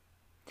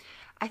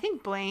 I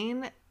think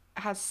Blaine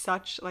has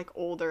such like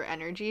older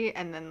energy,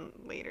 and then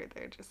later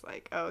they're just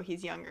like, oh,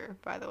 he's younger,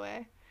 by the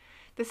way.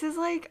 This is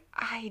like,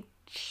 I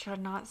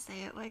should not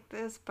say it like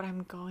this, but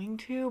I'm going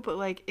to. But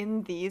like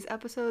in these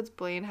episodes,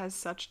 Blaine has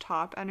such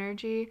top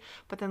energy,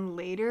 but then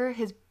later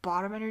his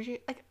bottom energy,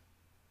 like,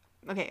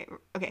 okay.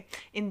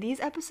 In these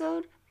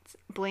episodes,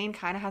 Blaine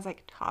kind of has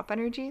like top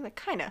energy, like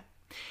kind of.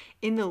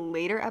 In the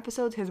later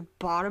episodes, his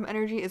bottom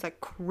energy is like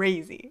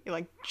crazy. It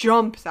like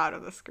jumps out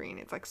of the screen.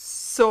 It's like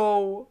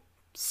so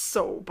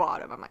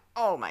bottom. I'm like,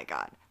 oh my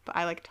god. But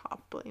I like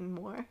top Blaine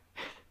more.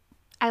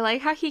 I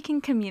like how he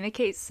can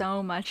communicate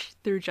so much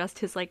through just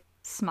his like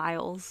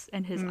smiles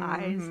and his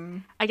eyes.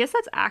 I guess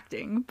that's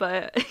acting,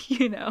 but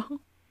you know.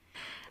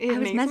 It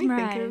makes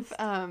mesmerized. Me think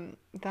of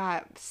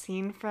that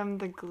scene from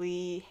the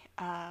Glee,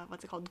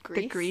 what's it called?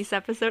 Grease? The Grease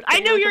episode. I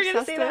know you were going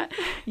to say that.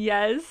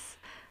 Yes.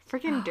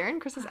 Freaking Darren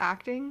Criss is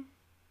acting.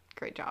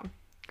 Great job.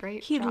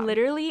 He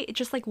literally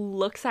just like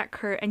looks at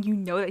Kurt, and you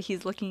know that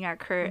he's looking at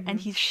Kurt, and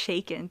he's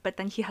shaken, but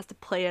then he has to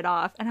play it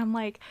off. And I'm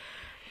like,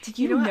 did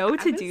you know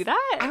to do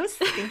that? I was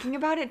thinking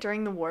about it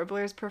during the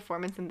Warblers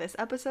performance in this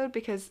episode,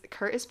 because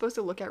Kurt is supposed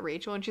to look at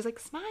Rachel and she's like,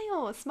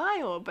 smile,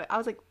 smile. But I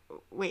was like,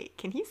 wait,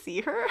 can he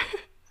see her?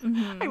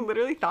 I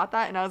literally thought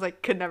that, and I was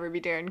like, could never be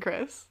Darren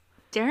Criss.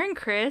 Darren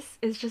Criss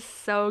is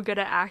just so good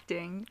at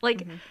acting.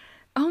 Like,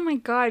 oh my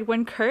god,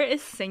 when Kurt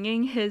is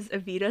singing his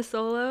Evita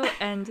solo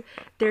and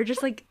they're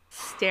just like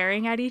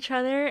staring at each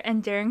other,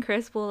 and Darren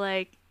Criss will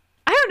like,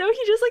 I don't know,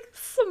 he just like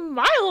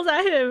smiles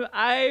at him.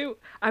 I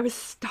was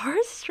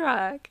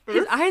starstruck.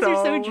 His eyes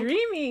are so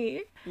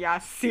dreamy. Yeah,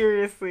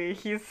 seriously,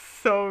 he's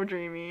so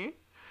dreamy.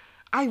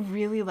 I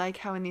really like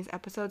how in these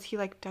episodes he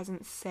like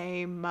doesn't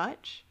say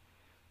much.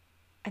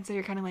 And so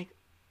you're kind of like,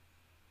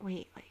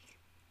 wait, like,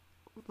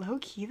 low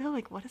key though,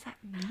 like, what does that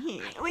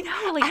mean? Like,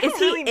 no, like, I don't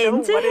really know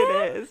what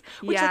it is,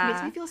 which yeah. like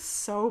makes me feel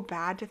so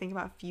bad to think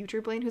about future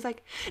Blaine, who's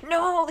like,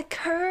 no, like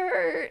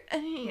Kurt.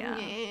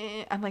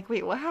 Yeah. I'm like,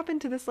 wait, what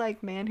happened to this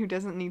like man who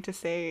doesn't need to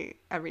say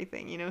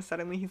everything? You know,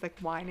 suddenly he's like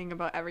whining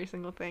about every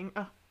single thing.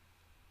 Ugh.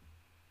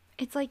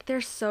 It's like they're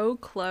so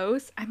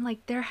close. I'm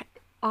like, they're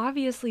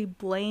obviously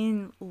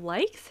Blaine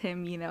likes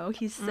him. You know,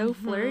 he's so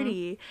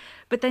flirty,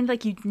 but then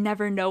like you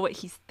never know what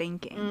he's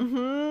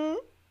thinking.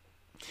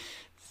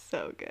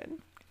 So good.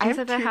 I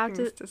have two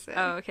things to say.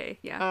 Oh, okay,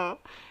 yeah. Oh,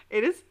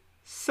 it is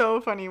so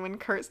funny when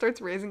Kurt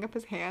starts raising up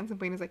his hands and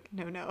Blaine is like,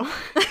 no, don't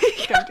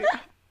do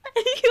that.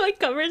 He like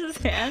covers his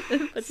hand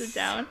and puts it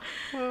down.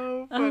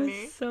 So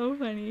funny. Oh, so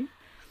funny.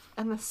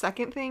 And the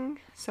second thing,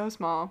 so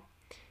small.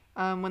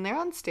 When they're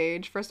on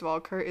stage, first of all,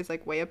 Kurt is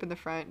like way up in the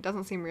front.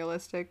 Doesn't seem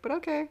realistic, but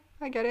okay,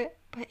 I get it.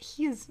 But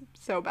he's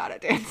so bad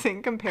at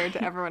dancing compared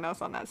to everyone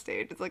else on that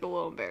stage. It's like a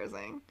little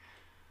embarrassing.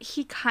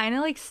 He kind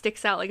of like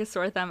sticks out like a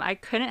sore thumb. I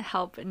couldn't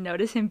help but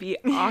notice him be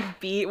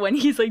offbeat when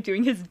he's like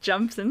doing his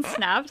jumps and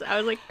snaps. I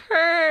was like,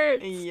 Kurt,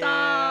 stop.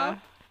 Yeah.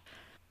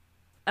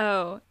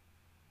 Oh,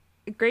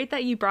 great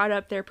that you brought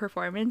up their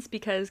performance,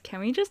 because can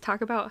we just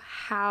talk about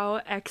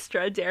how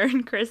extra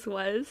Darren Criss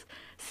was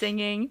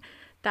singing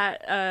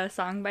that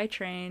song by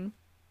Train?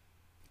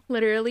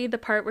 Literally the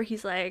part where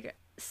he's like,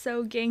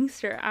 so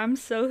gangster, I'm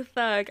so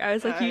thug. I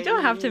was like, you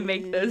don't have to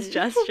make those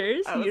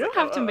gestures. You don't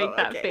have to make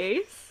that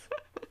face.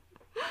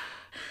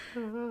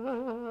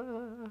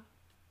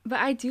 But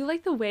I do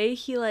like the way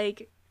he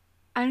like,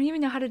 I don't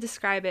even know how to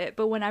describe it,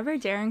 but whenever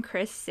Darren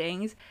Criss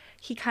sings,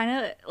 he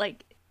kind of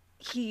like,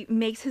 he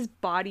makes his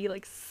body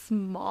like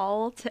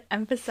small to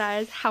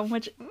emphasize how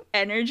much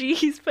energy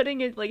he's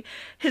putting in. Like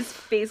his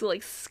face will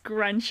like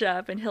scrunch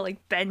up and he'll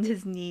like bend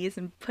his knees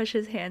and push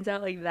his hands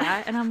out like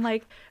that. And I'm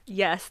like,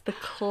 yes, the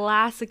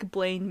classic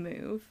Blaine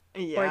move.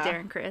 Yeah. Or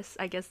Darren Criss.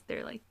 I guess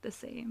they're like the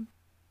same.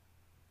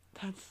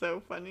 That's so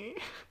funny.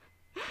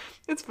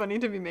 It's funny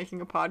to be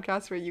making a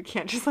podcast where you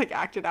can't just like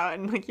act it out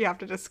and like you have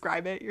to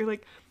describe it. You're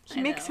like,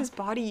 he makes his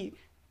body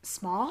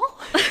small?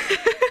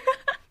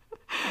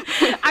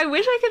 I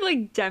wish I could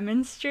like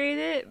demonstrate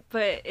it,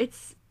 but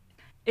it's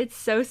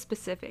so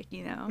specific,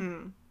 you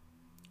know.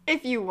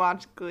 If you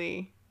watch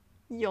Glee,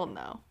 you'll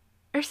know.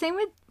 Or same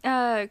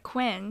with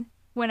Quinn.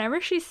 Whenever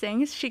she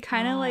sings, she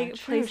kind of like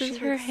places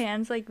her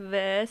hands like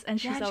this,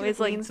 and she's always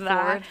like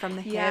that from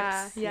the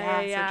hips.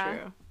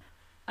 Yeah.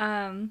 So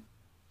true.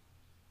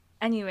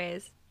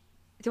 Anyways,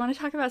 do you want to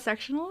talk about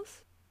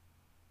sectionals?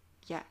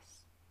 Yes.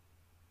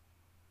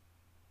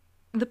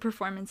 The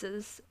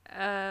performances.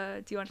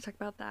 Do you want to talk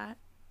about that?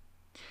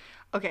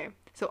 Okay,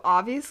 so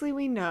obviously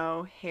we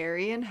know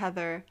Harry and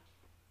Heather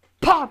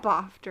pop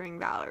off during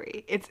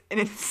Valerie. It's an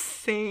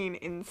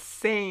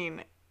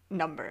insane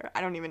number.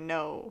 I don't even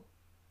know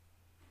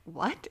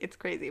what. It's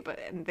crazy, but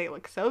and they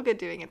look so good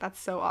doing it. That's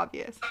so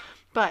obvious.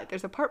 But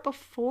there's a part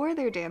before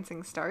their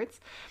dancing starts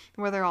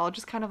where they're all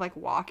just kind of like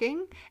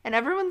walking, and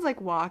everyone's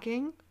like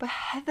walking, but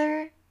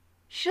Heather,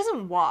 She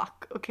doesn't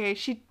walk, okay?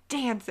 She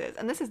dances.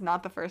 And this is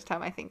not the first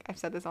time I think I've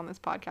said this on this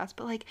podcast,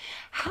 but like,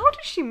 how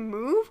does she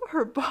move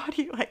her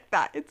body like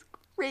that? It's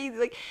crazy.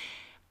 Like,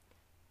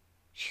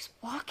 she's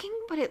walking,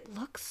 but it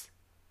looks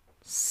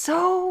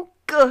so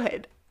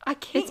good. I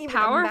can't It's even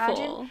powerful.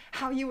 imagine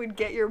how you would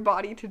get your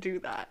body to do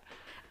that.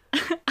 I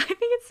think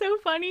it's so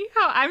funny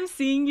how I'm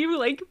seeing you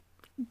like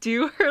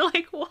do her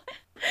like what?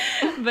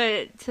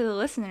 But to the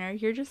listener,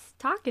 you're just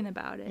talking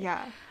about it.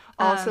 Yeah.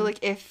 Also, like,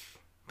 if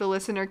the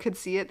listener could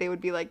see it, they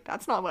would be like,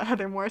 that's not what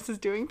Heather Morris is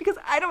doing, because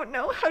I don't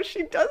know how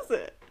she does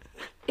it.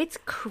 It's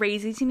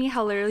crazy to me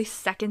how literally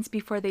seconds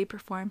before they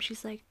perform,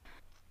 she's like,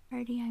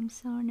 Artie, I'm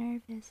so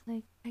nervous.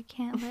 Like, I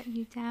can't let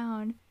you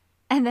down.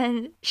 And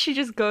then she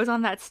just goes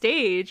on that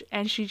stage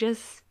and she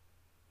just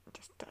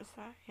Does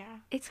that, yeah.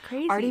 it's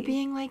crazy. Artie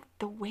being like,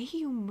 the way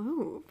you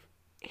move,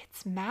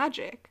 it's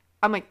magic.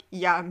 I'm like,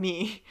 yeah,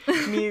 me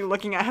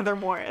looking at Heather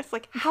Morris.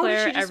 Like, how Claire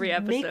does she just every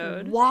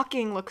episode. make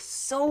walking look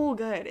so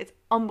good? It's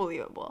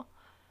unbelievable.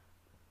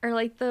 Or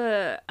like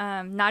the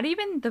not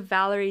even the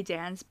Valerie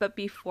dance, but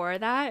before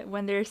that,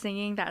 when they're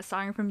singing that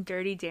song from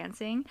Dirty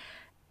Dancing,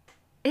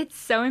 it's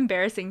so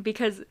embarrassing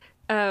because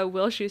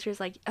Will Schuster's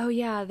like, oh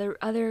yeah, the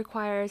other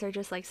choirs are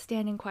just like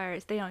standing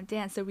choirs, they don't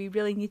dance, so we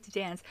really need to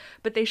dance.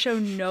 But they show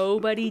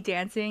nobody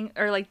dancing,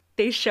 or like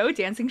they show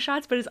dancing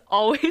shots, but it's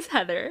always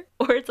Heather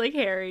or it's like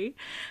Harry.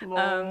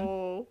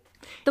 Whoa.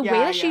 The Yeah, way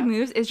that she yeah.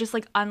 moves is just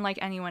like unlike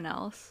anyone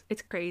else.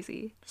 It's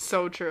crazy.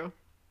 So true.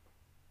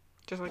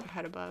 Just like a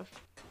head above.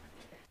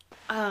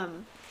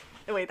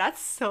 Wait, that's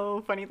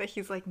so funny that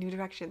he's like, New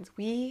Directions,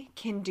 we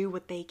can do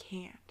what they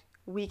can't.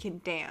 We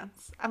can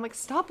dance. I'm like,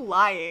 stop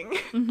lying.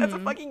 That's a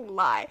fucking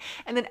lie.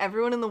 And then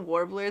everyone in the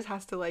Warblers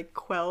has to like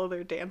quell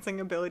their dancing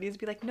abilities,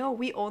 be like, no,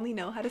 we only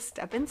know how to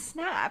step and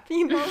snap,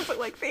 you know? But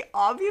like, they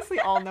obviously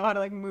all know how to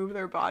like move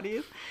their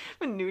bodies.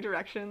 But New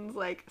Directions,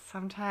 like,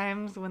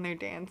 sometimes when they're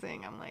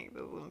dancing, I'm like,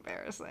 this is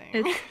embarrassing.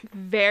 It's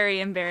very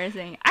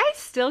embarrassing. I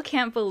still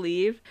can't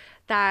believe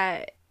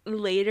that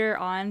later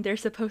on they're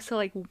supposed to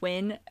like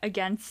win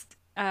against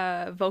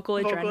vocal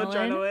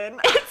adrenaline.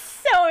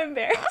 It's so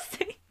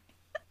embarrassing.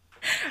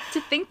 To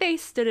think they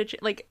stood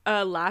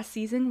last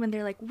season when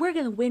they're like, we're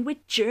gonna win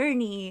with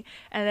Journey,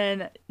 and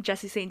then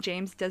Jesse St.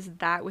 James does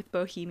that with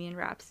Bohemian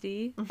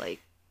Rhapsody.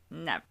 Like,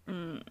 never.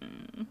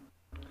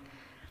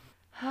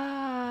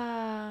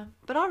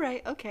 But all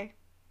right, okay.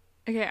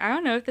 Okay, I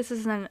don't know if this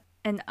is an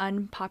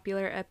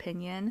unpopular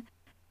opinion,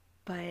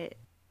 but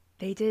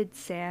they did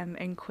Sam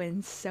and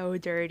Quinn so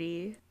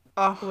dirty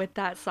with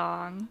that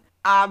song.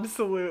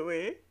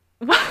 Absolutely.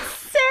 What,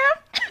 Sam?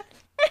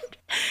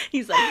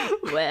 He's like,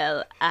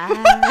 well,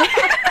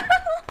 I...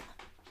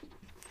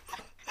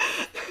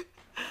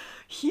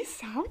 He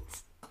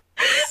sounds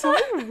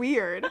so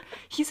weird.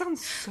 He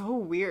sounds so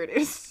weird.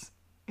 It's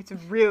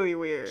really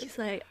weird. He's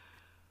like,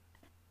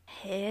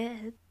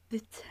 had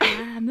the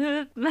time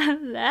of my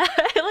life.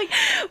 Like,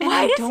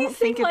 why does he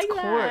sing like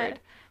that?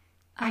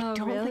 I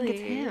don't think it's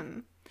really?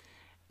 him.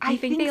 I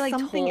think they, like,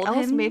 something told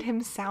else him? made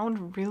him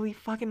sound really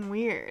fucking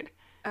weird.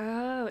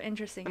 Oh,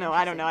 interesting. No,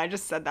 I don't know. I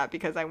just said that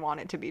because I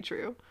want it to be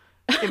true.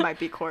 It might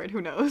be Cord. Who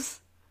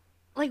knows?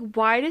 Like,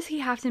 why does he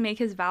have to make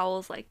his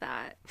vowels like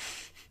that?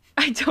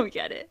 I don't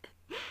get it.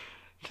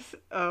 Just,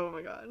 oh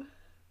my god.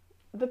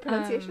 The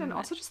pronunciation and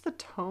also just the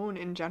tone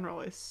in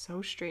general is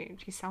so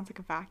strange. He sounds like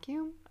a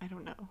vacuum. I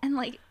don't know. And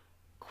like,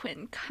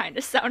 Quinn kind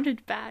of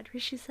sounded bad, where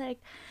she's like,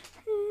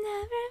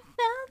 never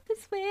felt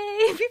this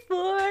way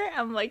before.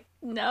 I'm like,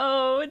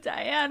 no,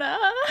 Diana.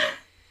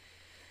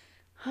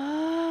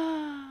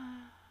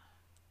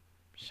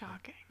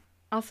 Shocking.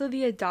 Also,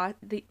 the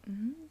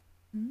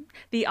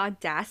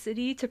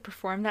audacity to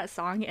perform that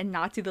song and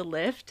not do the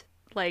lift.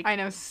 Like, I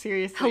know,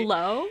 seriously.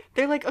 hello?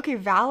 They're like, okay,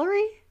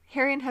 Valerie,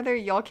 Harry, and Heather,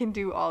 y'all can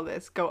do all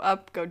this. Go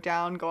up, go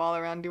down, go all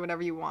around, do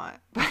whatever you want.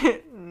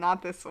 But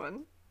not this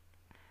one.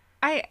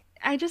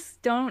 I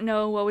just don't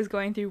know what was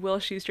going through Will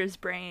Schuster's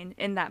brain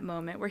in that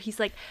moment where he's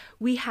like,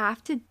 we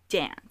have to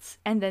dance.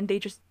 And then they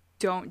just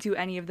don't do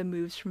any of the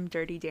moves from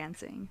Dirty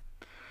Dancing.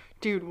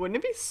 Dude, wouldn't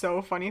it be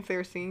so funny if they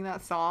were singing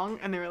that song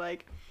and they were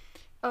like,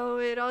 owe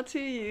it all to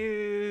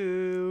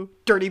you,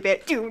 dirty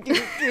bit.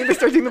 They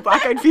start doing the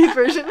Black Eyed Peas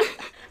version.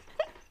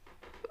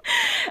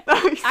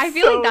 I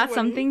feel like that's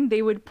something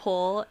they would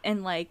pull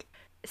in like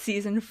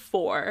season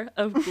 4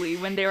 of Glee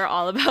when they were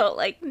all about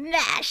like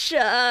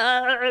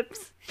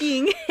mashups,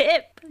 being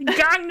hip,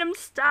 Gangnam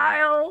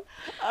Style.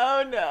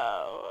 Oh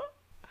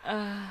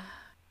no.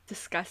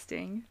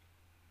 Disgusting.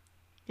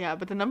 Yeah,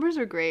 but the numbers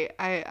are great.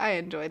 I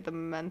enjoyed them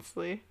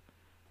immensely.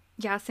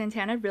 Yeah,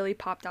 Santana really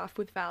popped off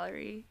with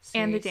Valerie.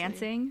 And the Seriously.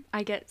 dancing.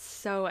 I get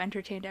so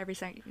entertained every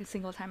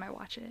single time I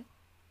watch it.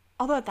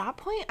 Although at that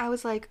point, I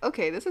was like,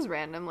 okay, this is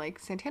random. Like,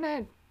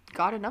 Santana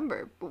got a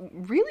number.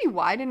 But really,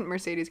 why didn't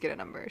Mercedes get a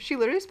number? She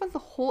literally spends the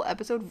whole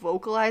episode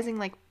vocalizing,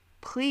 like,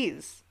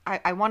 please,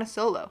 I want a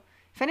solo.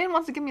 If anyone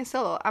wants to give me a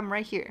solo, I'm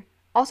right here.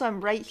 Also, I'm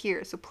right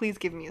here, so please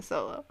give me a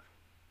solo.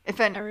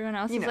 Everyone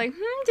else is like,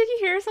 did you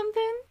hear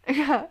something?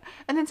 Yeah.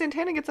 And then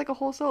Santana gets, like, a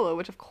whole solo,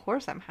 which, of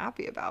course, I'm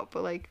happy about.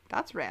 But, like,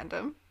 that's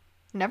random.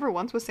 Never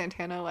once was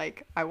Santana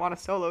like, I want a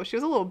solo. She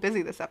was a little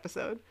busy this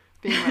episode,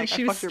 being like,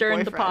 She I was fucked your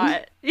stirring the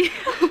boyfriend.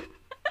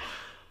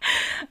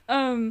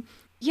 pot.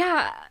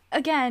 Yeah,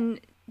 again,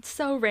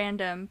 so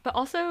random, but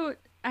also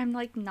I'm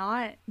like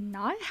not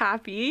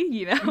happy,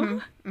 you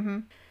know?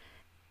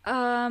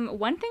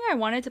 One thing I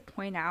wanted to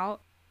point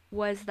out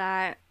was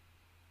that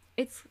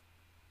it's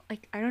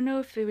like I don't know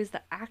if it was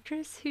the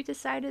actress who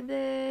decided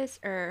this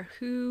or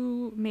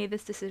who made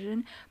this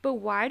decision, but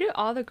why do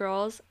all the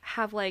girls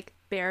have like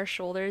bare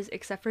shoulders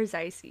except for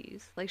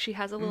Zaicy's? Like she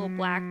has a little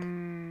black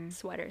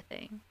sweater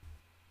thing.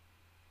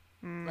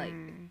 Like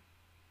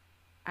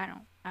I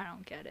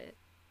don't get it.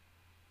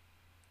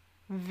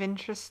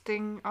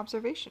 Interesting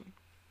observation.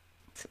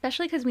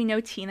 Especially because we know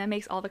Tina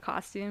makes all the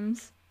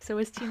costumes. So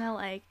is Tina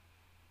like,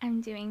 I'm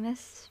doing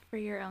this for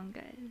your own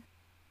good?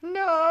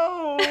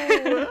 No!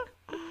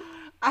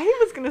 I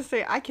was gonna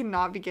say I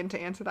cannot begin to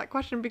answer that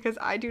question because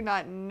I do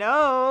not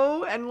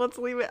know, and let's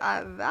leave it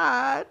at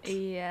that.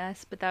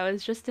 Yes, but that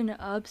was just an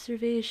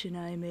observation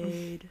I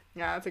made.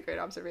 Yeah, that's a great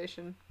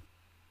observation.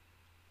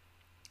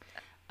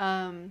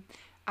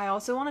 I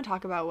also want to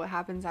talk about what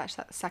happens at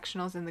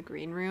sectionals in the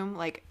green room.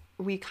 Like,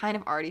 we kind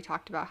of already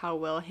talked about how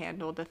Will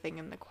handled the thing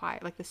in the choir,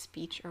 like the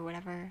speech or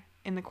whatever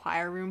in the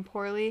choir room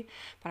poorly,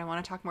 but I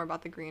want to talk more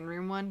about the green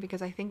room one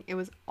because I think it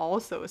was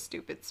also a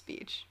stupid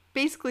speech,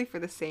 basically for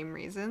the same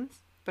reasons,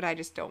 but I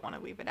just don't want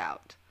to leave it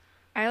out.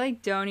 I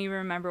like don't even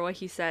remember what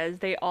he says.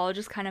 They all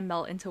just kind of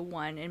melt into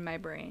one in my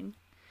brain.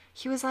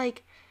 He was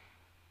like,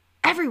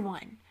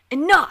 everyone,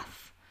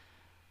 enough!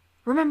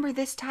 Remember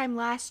this time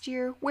last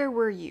year? Where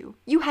were you?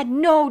 You had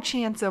no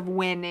chance of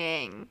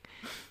winning.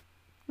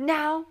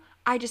 Now,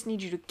 I just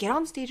need you to get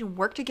on stage and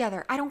work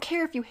together. I don't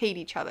care if you hate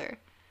each other.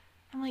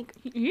 I'm like,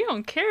 you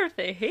don't care if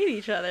they hate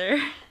each other.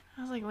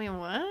 I was like, wait,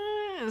 what?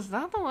 Is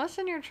that the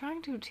lesson you're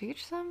trying to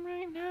teach them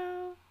right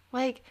now?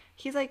 Like,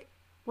 he's like,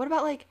 what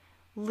about like,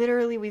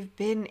 literally we've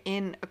been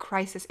in a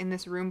crisis in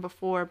this room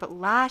before, but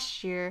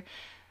last year,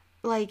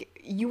 like,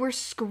 you were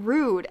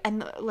screwed.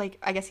 And like,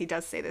 I guess he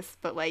does say this,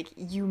 but like,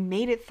 you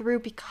made it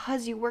through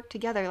because you worked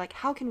together. Like,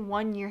 how can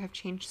 1 year have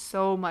changed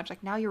so much?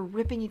 Like, now you're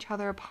ripping each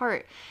other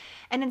apart.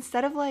 And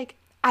instead of like,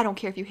 I don't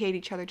care if you hate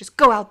each other, just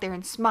go out there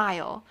and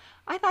smile.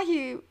 I thought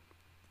he,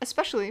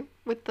 especially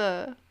with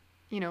the,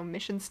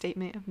 mission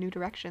statement of New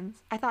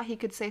Directions, I thought he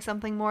could say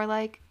something more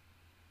like,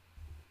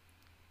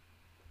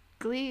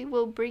 Glee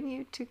will bring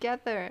you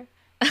together.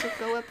 So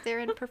go up there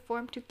and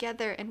perform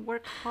together and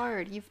work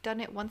hard. You've done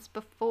it once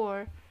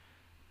before.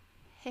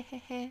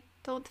 Hehehe,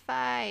 don't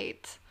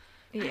fight.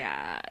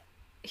 Yeah.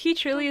 He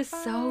truly Don't is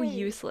so fight.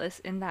 useless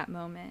in that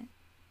moment.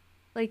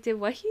 Like, did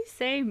what he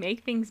say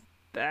make things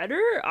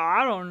better?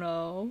 I don't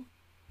know.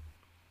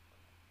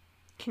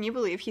 Can you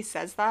believe he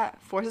says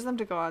that? Forces them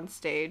to go on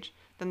stage.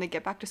 Then they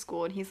get back to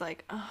school and he's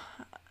like,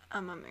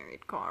 I'm a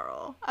married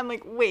Carl. I'm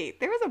like, wait,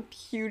 there was a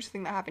huge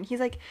thing that happened. He's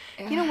like,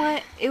 you know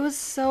what? It was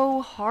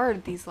so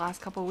hard these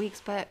last couple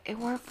weeks, but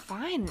we're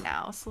fine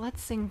now. So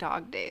let's sing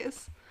Dog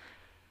Days.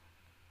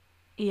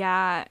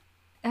 Yeah.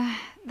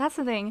 That's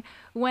the thing.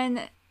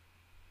 When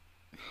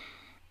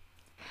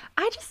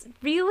I just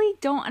really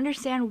don't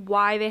understand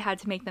why they had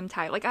to make them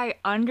tight. Like, I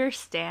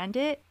understand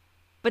it,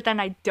 but then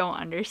I don't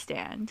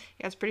understand.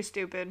 Yeah, it's pretty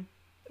stupid.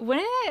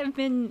 Wouldn't it have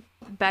been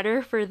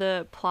better for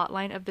the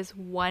plotline of this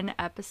one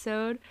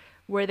episode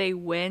where they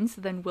win so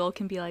then Will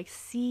can be like,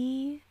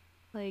 see?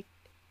 Like,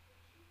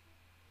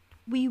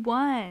 we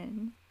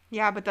won.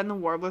 Yeah, but then the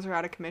Warblers are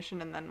out of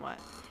commission and then what?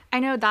 I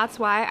know, that's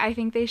why I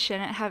think they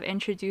shouldn't have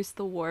introduced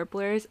the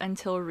Warblers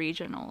until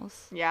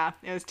regionals. Yeah,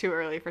 it was too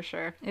early for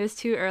sure. It was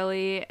too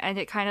early, and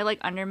it kind of like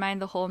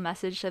undermined the whole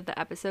message of the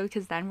episode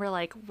because then we're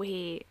like,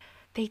 wait,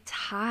 they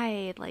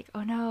tied. Like,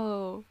 oh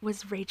no,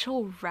 was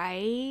Rachel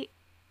right?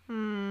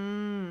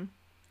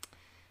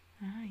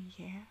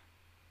 Yeah.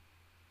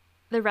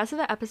 The rest of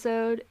the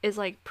episode is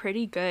like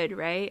pretty good,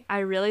 right? I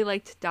really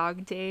liked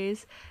Dog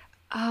Days.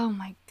 Oh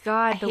my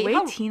god, the way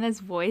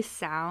Tina's voice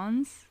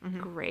sounds,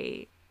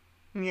 great.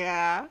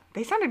 Yeah,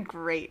 they sounded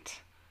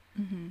great.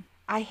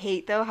 I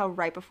hate, though, how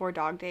right before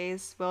Dog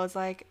Days, Will is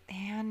like,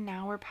 and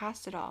now we're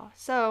past it all.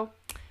 So,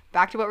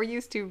 back to what we're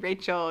used to.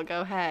 Rachel,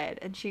 go ahead.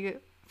 And she,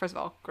 first of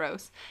all,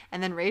 gross.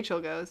 And then Rachel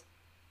goes,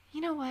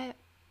 you know what?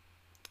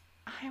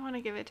 I want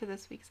to give it to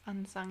this week's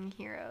unsung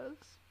heroes,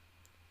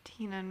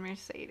 Tina and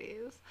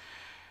Mercedes.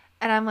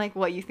 And I'm like,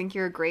 what, you think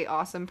you're a great,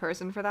 awesome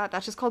person for that?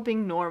 That's just called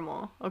being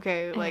normal,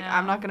 okay? Like,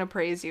 I'm not going to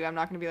praise you. I'm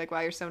not going to be like, wow,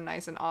 you're so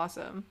nice and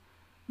awesome.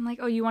 I'm like,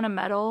 oh, you want a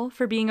medal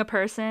for being a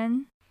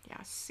person?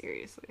 Yeah,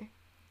 seriously.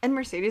 And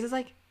Mercedes is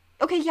like,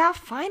 okay, yeah,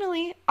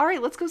 finally. All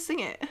right, let's go sing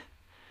it.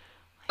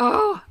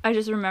 Oh, I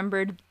just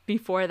remembered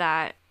before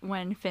that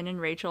when Finn and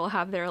Rachel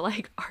have their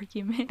like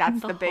argument.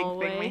 That's the big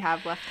thing we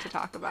have left to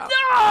talk about.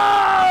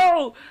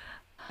 No!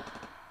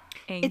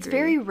 Angry. It's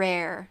very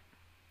rare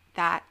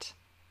that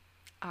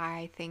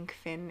I think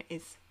Finn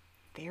is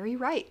very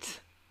right.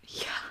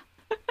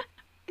 Yeah.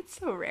 It's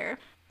so rare,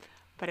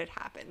 but it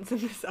happens in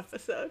this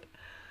episode.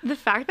 The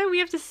fact that we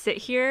have to sit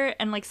here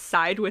and like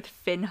side with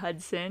Finn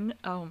Hudson,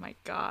 oh my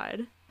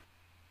god.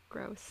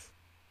 Gross.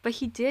 But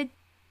he did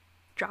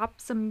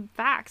drop some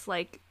facts.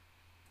 Like,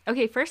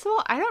 okay, first of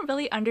all, I don't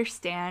really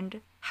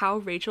understand how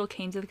Rachel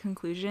came to the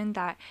conclusion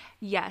that,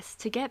 yes,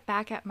 to get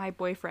back at my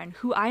boyfriend,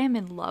 who I am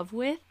in love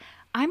with,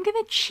 I'm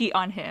gonna cheat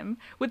on him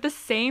with the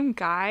same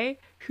guy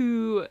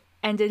who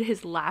ended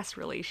his last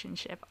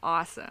relationship.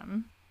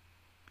 Awesome.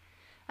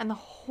 And the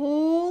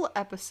whole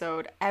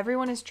episode,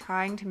 everyone is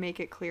trying to make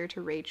it clear to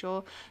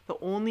Rachel the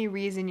only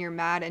reason you're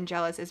mad and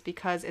jealous is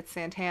because it's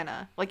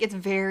Santana. Like, it's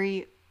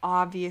very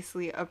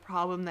obviously a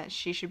problem that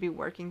she should be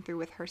working through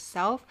with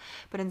herself,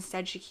 but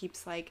instead she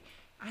keeps, like,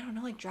 I don't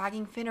know, like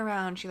dragging Finn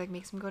around. She like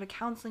makes him go to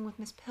counseling with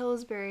Miss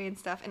Pillsbury and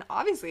stuff. And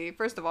obviously,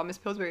 first of all, Miss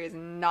Pillsbury is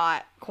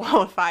not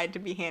qualified to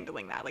be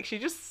handling that. Like,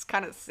 she's just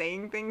kind of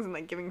saying things and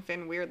like giving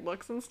Finn weird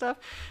looks and stuff.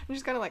 And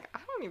she's kind of like, I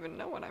don't even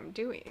know what I'm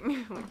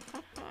doing.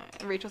 Like,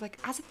 and Rachel's like,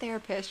 as a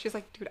therapist, she's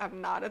like, dude,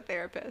 I'm not a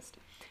therapist.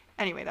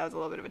 Anyway, that was a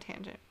little bit of a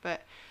tangent.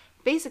 But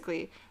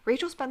basically,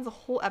 Rachel spends the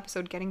whole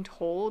episode getting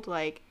told,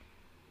 like,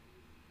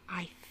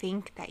 I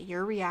think that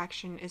your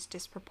reaction is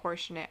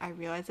disproportionate. I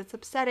realize it's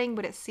upsetting,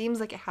 but it seems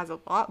like it has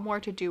a lot more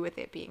to do with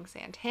it being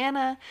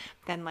Santana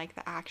than like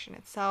the action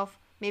itself.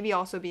 Maybe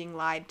also being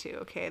lied to.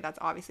 Okay, that's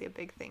obviously a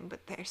big thing,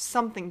 but there's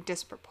something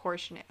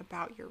disproportionate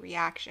about your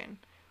reaction.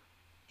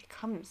 It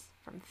comes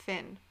from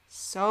Finn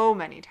so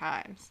many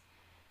times.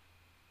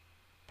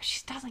 But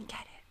she doesn't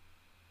get it.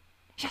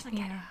 She doesn't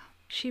get it.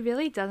 She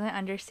really doesn't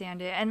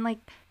understand it. And like,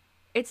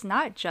 it's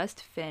not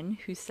just Finn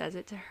who says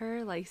it to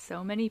her. Like,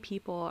 so many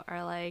people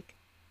are like,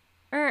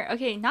 or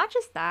okay, not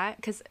just that,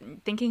 because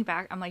thinking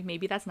back, I'm like,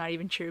 maybe that's not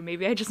even true.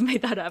 Maybe I just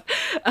made that up.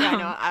 Yeah, I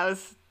know. I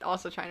was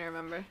also trying to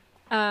remember.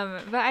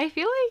 But I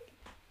feel like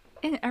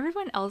in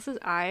everyone else's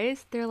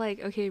eyes, they're like,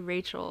 okay,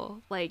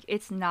 Rachel, like,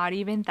 it's not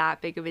even that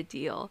big of a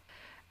deal.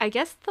 I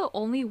guess the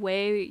only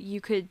way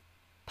you could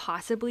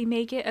possibly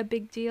make it a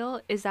big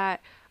deal is that,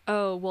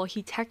 oh, well,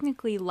 he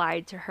technically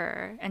lied to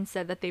her and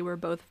said that they were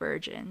both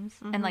virgins.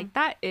 Mm-hmm. And like,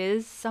 that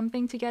is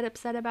something to get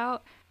upset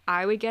about.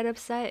 I would get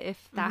upset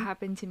if that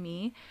happened to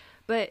me.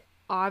 But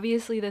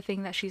obviously the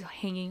thing that she's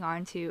hanging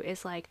on to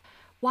is like,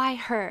 why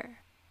her?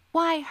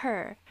 Why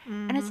her?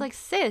 And it's like,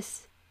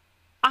 sis,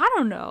 I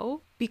don't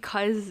know,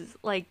 because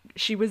like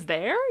she was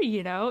there,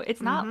 you know?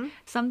 It's not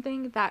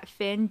something that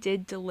Finn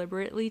did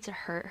deliberately to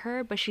hurt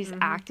her, but she's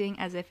acting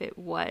as if it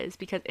was,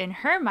 because in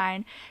her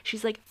mind,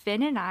 she's like,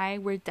 Finn and I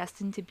were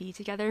destined to be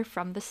together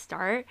from the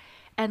start,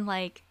 and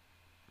like,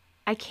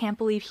 I can't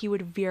believe he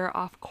would veer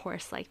off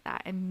course like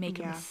that and make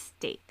a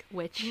mistake,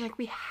 which... And like,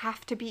 we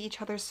have to be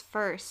each other's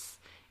first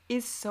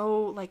is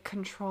so like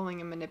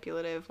controlling and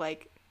manipulative,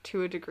 like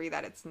to a degree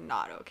that it's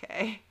not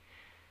okay.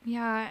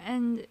 Yeah,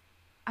 and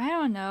I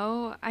don't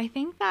know. I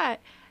think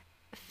that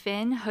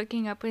Finn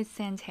hooking up with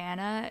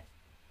Santana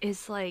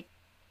is like,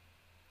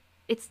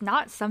 it's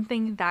not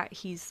something that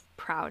he's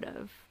proud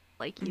of.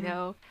 Like, you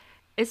know,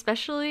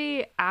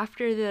 especially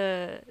after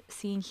the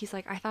scene, he's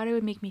like, I thought it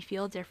would make me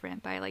feel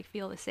different, but I like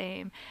feel the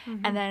same.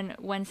 And then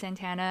when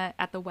Santana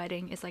at the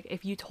wedding is like,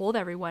 if you told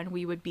everyone,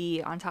 we would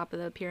be on top of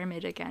the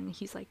pyramid again.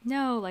 He's like,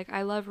 no, like,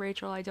 I love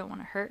Rachel. I don't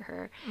want to hurt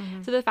her.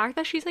 So the fact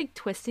that she's like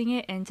twisting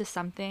it into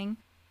something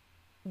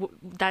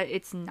that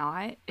it's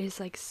not is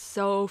like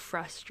so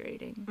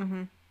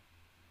frustrating.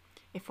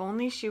 If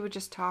only she would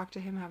just talk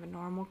to him, have a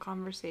normal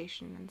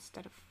conversation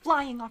instead of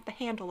flying off the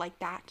handle like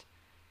that.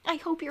 I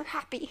hope you're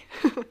happy.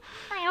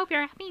 I hope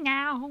you're happy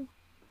now.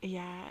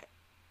 Yeah.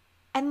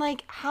 And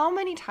like, how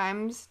many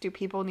times do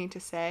people need to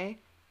say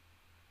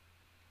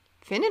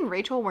Finn and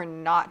Rachel were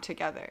not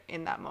together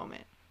in that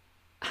moment?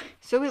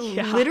 So it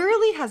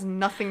literally has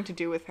nothing to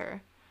do with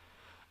her.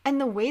 And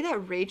the way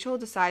that Rachel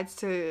decides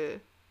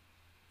to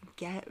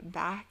get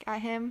back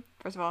at him,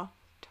 first of all,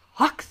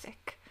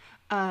 toxic.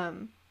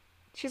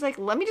 She's like,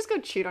 let me just go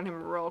cheat on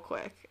him real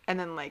quick. And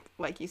then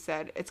like you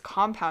said, it's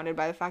compounded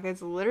by the fact that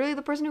it's literally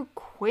the person who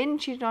Quinn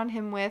cheated on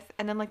him with.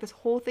 And then like this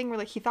whole thing where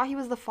like he thought he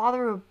was the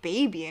father of a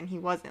baby and he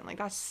wasn't. Like,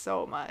 that's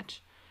so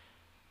much.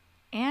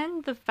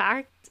 And the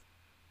fact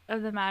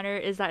of the matter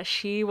is that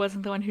she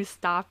wasn't the one who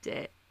stopped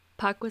it.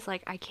 Puck was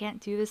like, I can't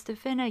do this to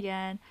Finn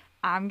again.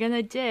 I'm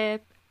gonna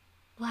dip.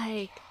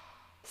 Like,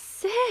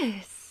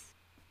 sis.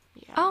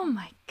 Yeah. Oh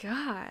my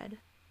god.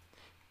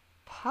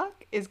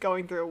 Puck is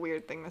going through a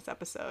weird thing this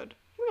episode.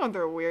 He's going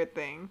through a weird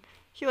thing.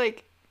 He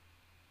like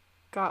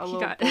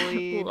got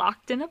bullied.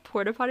 Locked in a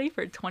porta potty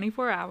for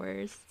 24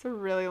 hours. It's a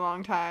really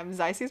long time.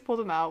 Zaisis pulled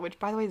him out, which,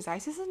 by the way,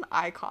 Zaisis is an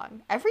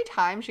icon. Every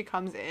time she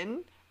comes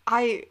in,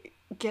 I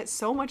get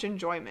so much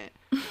enjoyment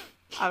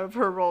out of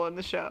her role in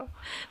the show.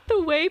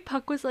 The way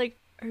Puck was like,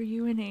 are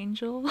you an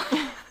angel?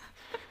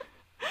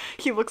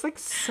 He looks like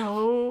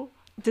so...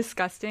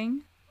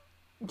 disgusting.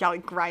 Yeah,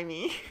 like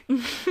grimy.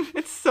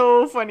 It's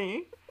so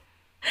funny.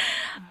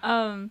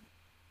 I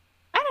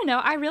don't know.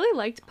 I really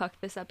liked Puck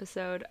this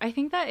episode. I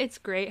think that it's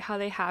great how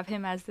they have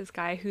him as this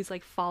guy who's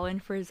like fallen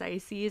for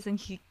Zaisis, and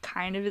he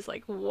kind of is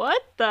like,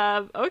 what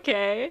the?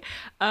 Okay.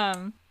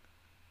 And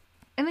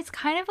it's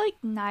kind of like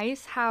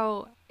nice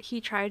how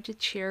he tried to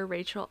cheer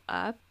Rachel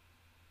up.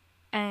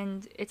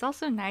 And it's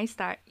also nice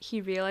that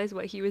he realized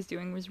what he was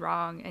doing was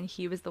wrong and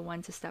he was the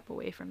one to step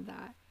away from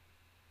that.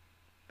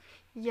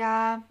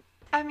 Yeah,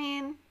 I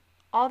mean,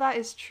 all that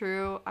is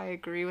true. I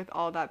agree with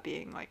all that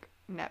being like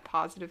net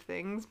positive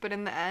things, but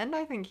in the end,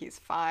 I think he's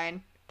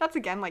fine. That's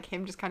again like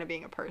him just kind of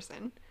being a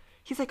person.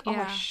 He's like, "Oh, I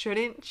Yeah.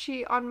 shouldn't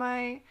cheat on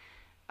my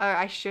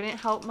I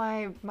shouldn't help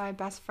my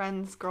best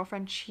friend's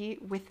girlfriend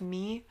cheat with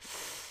me.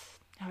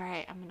 All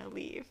right, I'm going to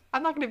leave."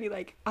 I'm not going to be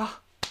like, "Oh,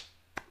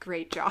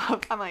 great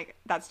job." I'm like,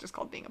 that's just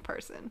called being a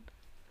person.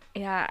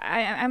 Yeah,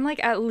 I'm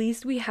like, at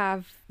least we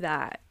have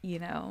that, you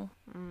know?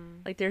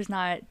 Like, there's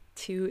not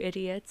two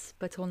idiots,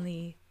 but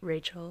only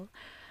Rachel.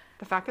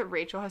 The fact that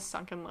Rachel has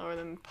sunken lower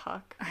than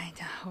Puck. I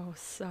know,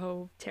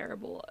 so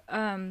terrible.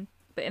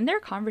 But in their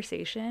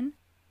conversation,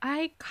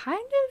 I kind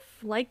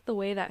of like the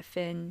way that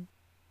Finn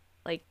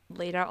like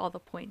laid out all the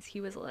points.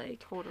 He was like,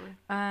 Totally.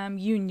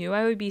 you knew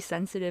I would be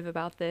sensitive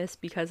about this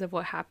because of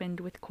what happened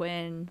with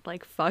Quinn.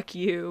 Like, fuck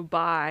you,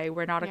 bye.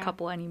 We're not a Yeah.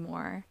 couple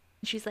anymore.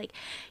 And she's like,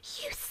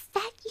 you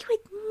said you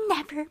would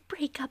never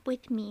break up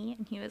with me.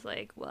 And he was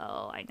like,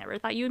 well, I never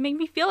thought you would make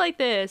me feel like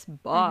this.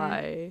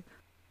 Bye.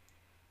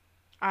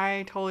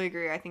 I totally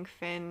agree. I think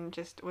Finn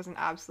just was an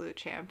absolute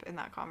champ in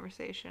that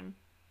conversation.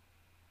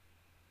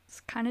 It's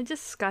kind of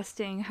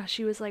disgusting how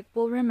she was like,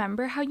 well,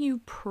 remember how you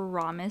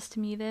promised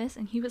me this?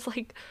 And he was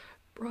like,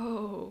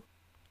 bro,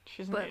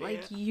 She's an but idiot.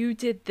 like you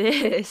did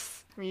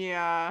this.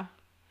 Yeah.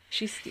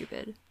 She's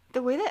stupid.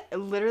 The way that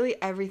literally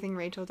everything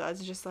Rachel does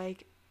is just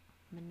like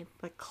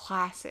like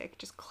classic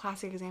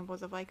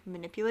examples of like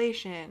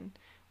manipulation,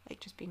 like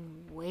just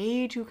being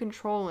way too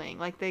controlling,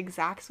 like the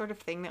exact sort of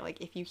thing that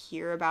like if you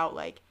hear about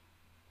like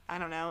I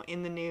don't know,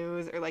 in the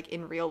news or like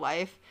in real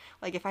life,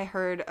 like if I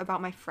heard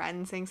about my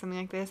friend saying something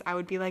like this, I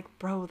would be like,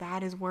 "Bro,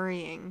 that is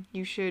worrying.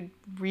 You should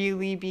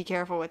really be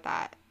careful with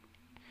that."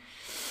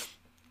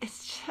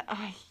 It's just,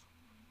 I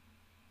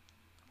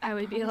I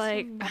would be promise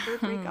like, you'll never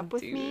break up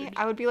with me. dude,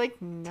 I would be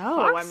like,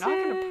 "No, I'm not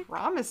going to toxic.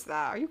 promise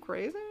that. Are you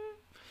crazy?"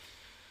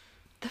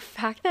 The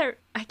fact that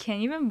I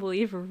can't even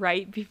believe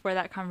right before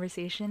that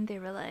conversation, they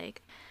were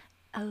like,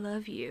 I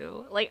love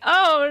you. Like,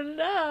 oh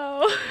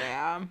no.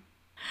 Yeah.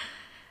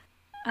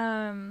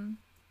 Um,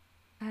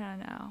 I don't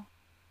know.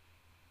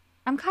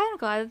 I'm kind of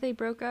glad that they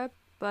broke up,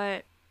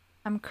 but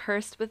I'm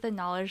cursed with the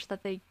knowledge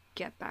that they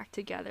get back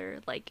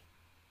together, like,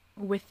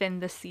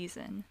 within the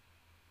season.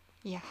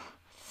 Yeah.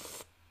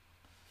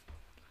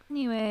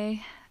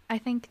 Anyway, I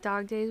think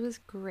Dog Days was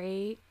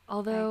great.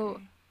 Although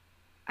agree.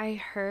 I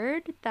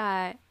heard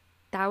that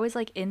that was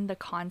like in the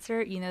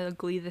concert, you know, the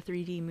Glee the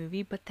 3D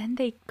movie, but then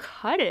they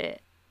cut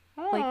it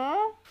like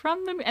Aw.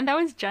 from the and that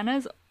was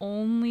Jenna's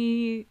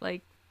only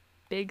like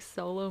big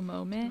solo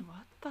moment.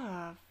 What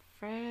the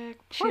frick?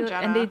 She Poor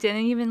and they Jenna.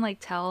 didn't even like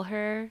tell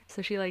her,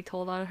 so she like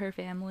told all her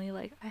family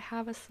like I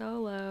have a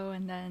solo,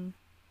 and then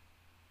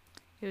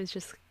it was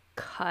just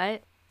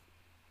cut.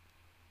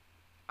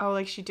 Oh,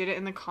 like she did it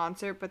in the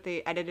concert, but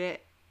they edited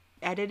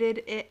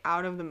it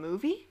out of the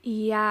movie?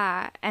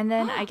 Yeah, and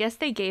then I guess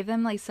they gave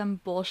them like some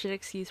bullshit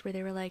excuse where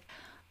they were like,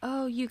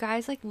 "Oh, you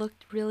guys like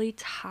looked really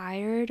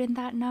tired in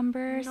that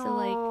number, so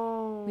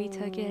like we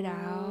took it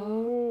out."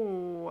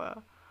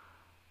 No.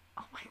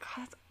 Oh my god,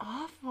 that's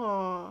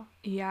awful.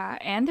 Yeah,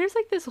 and there's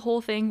like this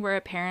whole thing where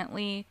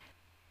apparently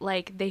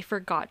like they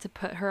forgot to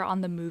put her on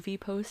the movie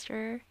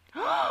poster.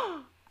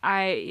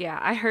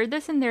 I heard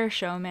this in their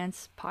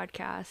Showmance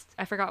podcast.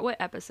 I forgot what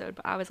episode,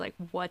 but I was like,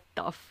 "What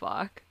the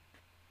fuck?"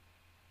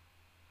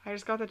 I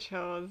just got the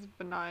chills,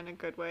 but not in a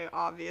good way,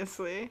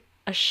 obviously.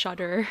 A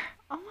shudder.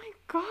 Oh my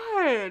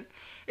god.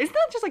 Isn't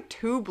that just like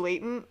too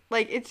blatant?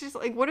 Like, it's just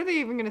like, what are they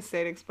even gonna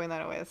say to explain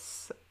that away?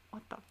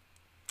 What the?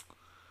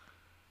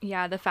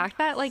 Yeah, the fact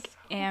that like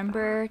So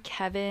Amber,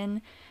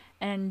 Kevin,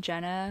 and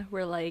Jenna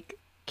were like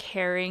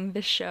carrying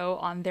the show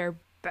on their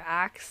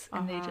backs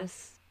and Uh-huh.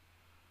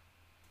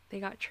 they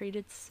got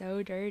treated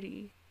so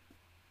dirty.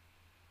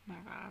 My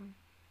god.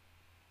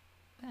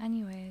 But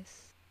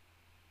anyways,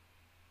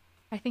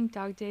 I think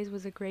Dog Days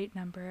was a great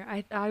number.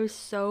 I thought it was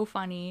so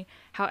funny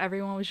how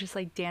everyone was just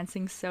like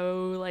dancing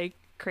so like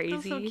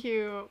That's so crazy.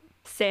 cute.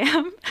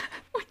 Sam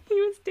when he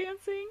was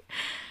dancing,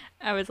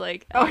 I was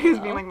like, Oh, he was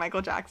being LOL. like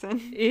Michael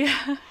Jackson.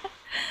 Yeah.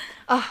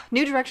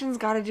 New Direction's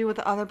gotta do what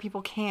the other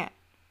people can't.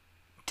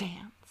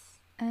 Dance.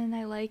 And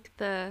I liked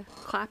the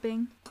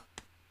clapping.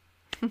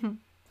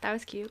 That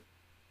was cute.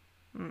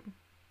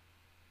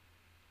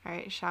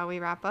 Alright, shall we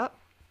wrap up?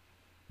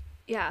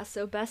 Yeah,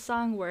 so best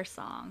song, worst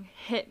song.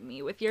 Hit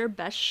me with your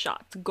best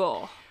shot.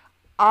 Go.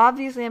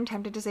 Obviously, I'm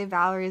tempted to say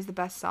Valerie is the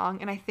best song,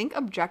 and I think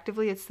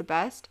objectively it's the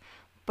best,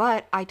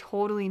 but I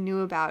totally knew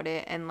about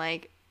it, and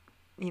like,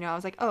 you know, I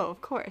was like, oh,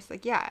 of course.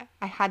 Like, yeah,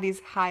 I had these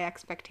high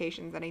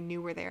expectations that I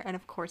knew were there, and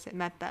of course it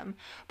met them.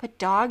 But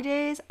Dog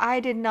Days, I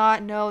did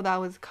not know that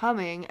was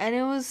coming, and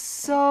it was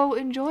so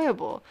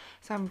enjoyable.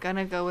 So I'm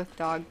gonna go with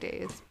Dog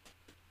Days.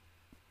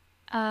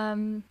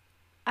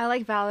 I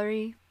like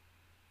Valerie.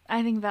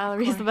 I think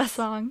Valerie's the best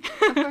song.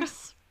 Of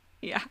course.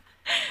 Yeah.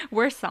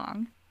 Worst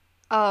song.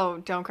 Oh,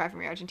 Don't Cry for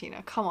Me,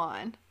 Argentina. Come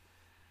on.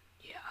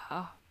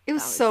 Yeah. It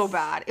was That so was-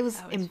 bad. It was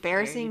that was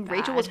embarrassing. very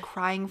Rachel was bad.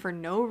 crying for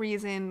no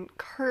reason.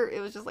 Kurt,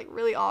 it was just like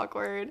really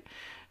awkward.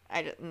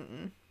 I just,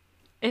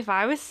 If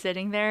I was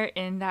sitting there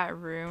in that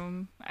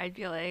room, I'd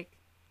be like,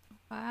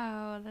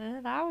 wow,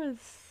 that was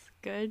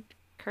good,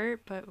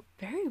 Kurt, but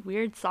very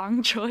weird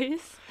song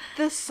choice.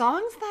 The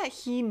songs that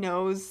he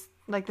knows,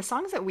 like the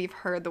songs that we've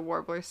heard the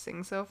Warblers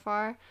sing so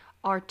far,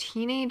 are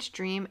Teenage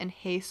Dream and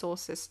Hey Soul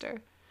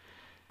Sister.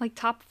 Like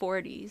top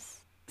 40s.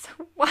 So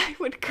why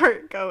would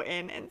Kurt go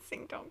in and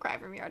sing Don't Cry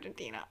for Me,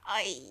 Argentina?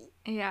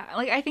 Yeah,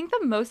 like I think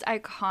the most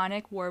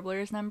iconic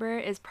Warblers number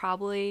is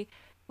probably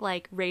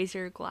like Raise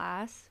Your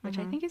Glass, which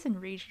I think is in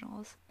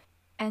regionals.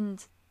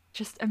 And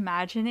just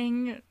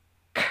imagining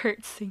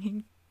Kurt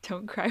singing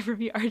Don't Cry for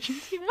Me,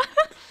 Argentina.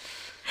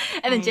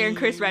 And then Darren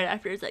Criss right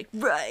after is like,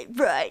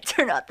 right,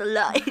 turn out the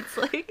lights.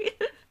 Like,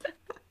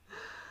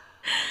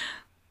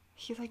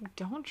 He's like,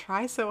 don't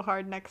try so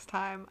hard next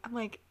time. I'm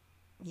like,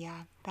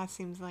 yeah, that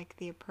seems like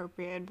the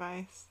appropriate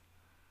advice.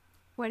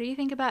 what do you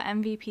think about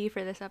MVP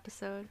for this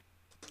episode?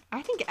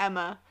 I think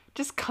Emma,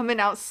 just coming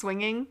out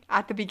swinging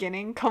at the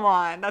beginning. Come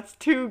on, that's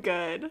too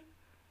good.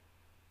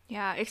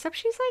 Yeah, except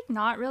she's like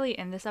not really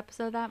in this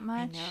episode that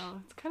much. I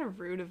know, it's kind of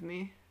rude of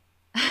me.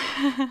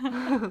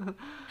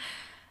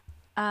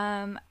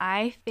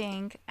 I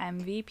think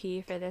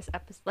MVP for this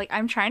episode, like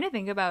I'm trying to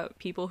think about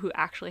people who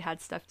actually had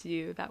stuff to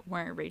do that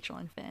weren't Rachel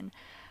and Finn.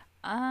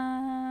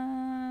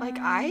 Like,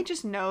 I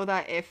just know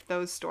that if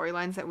those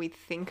storylines that we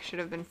think should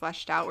have been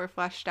fleshed out were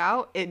fleshed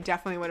out, it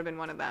definitely would have been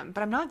one of them.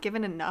 But I'm not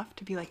given enough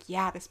to be like,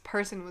 yeah, this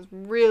person was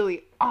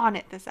really on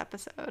it this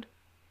episode.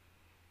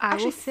 I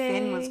Actually, will say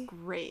Finn was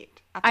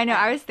great. At the I know,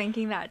 end. I was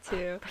thinking that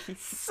too. He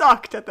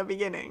sucked at the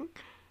beginning.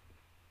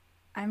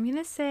 I'm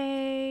gonna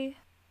say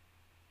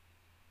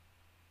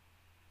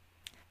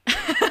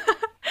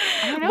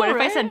I know, what if I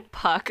right? said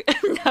Puck?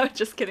 No,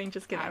 just kidding.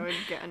 I would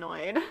get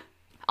annoyed.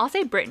 I'll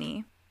say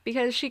Brittany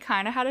because she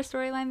kind of had a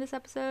storyline this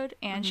episode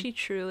and she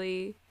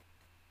truly,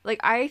 like,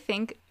 I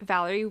think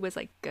Valerie was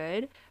like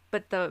good,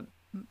 but the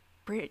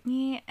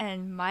Brittany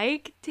and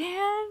Mike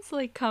dance,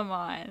 like, come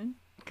on.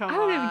 I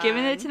would have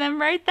given it to them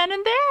right then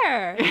and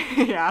there.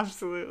 Yeah,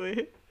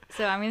 absolutely.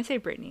 So I'm gonna say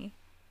Brittany.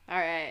 All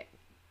right.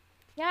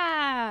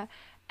 Yeah.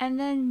 And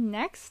then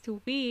next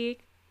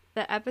week,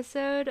 the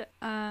episode,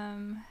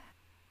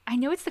 I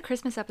know it's the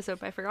Christmas episode,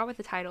 but I forgot what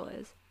the title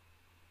is.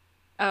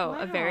 Oh, Wow,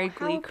 A Very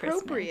Glee how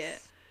appropriate.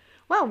 Christmas.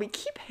 Wow, we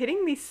keep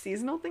hitting these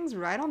seasonal things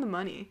right on the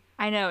money.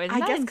 I know, isn't I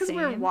that guess because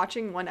we're insane?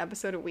 watching one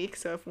episode a week,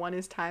 so if one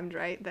is timed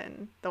right,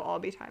 then they'll all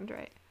be timed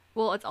right.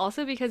 Well, it's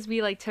also because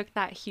we like took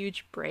that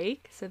huge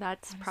break, so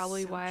that's That is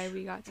probably so why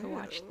we got to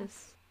watch true.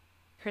 this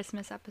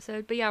Christmas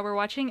episode. But yeah, we're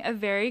watching A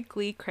Very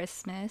Glee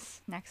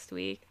Christmas next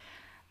week.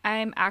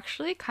 I'm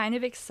actually kind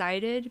of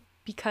excited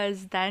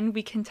because then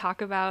we can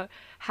talk about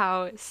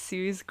how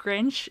Sue's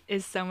Grinch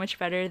is so much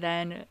better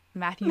than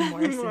Matthew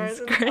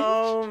Morrison's Grinch.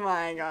 Oh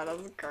my god,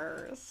 that's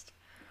cursed.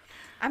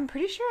 I'm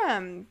pretty sure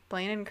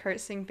Blaine and Kurt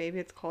sing Baby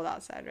It's Cold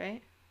Outside,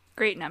 right?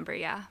 Great number,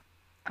 yeah.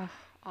 Oh,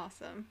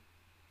 awesome.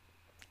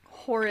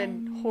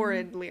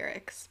 Horrid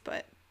lyrics,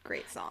 but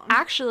great song.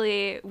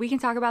 Actually, we can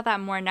talk about that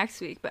more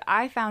next week, but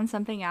I found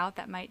something out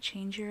that might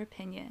change your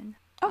opinion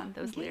on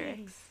those yay.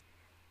 lyrics.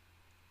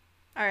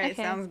 All right,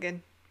 Okay. sounds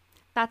good.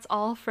 That's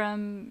all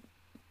from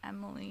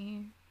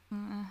Emily.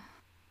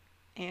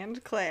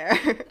 And Claire.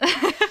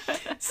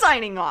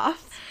 Signing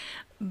off.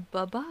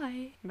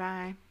 Bye-bye.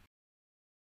 Bye.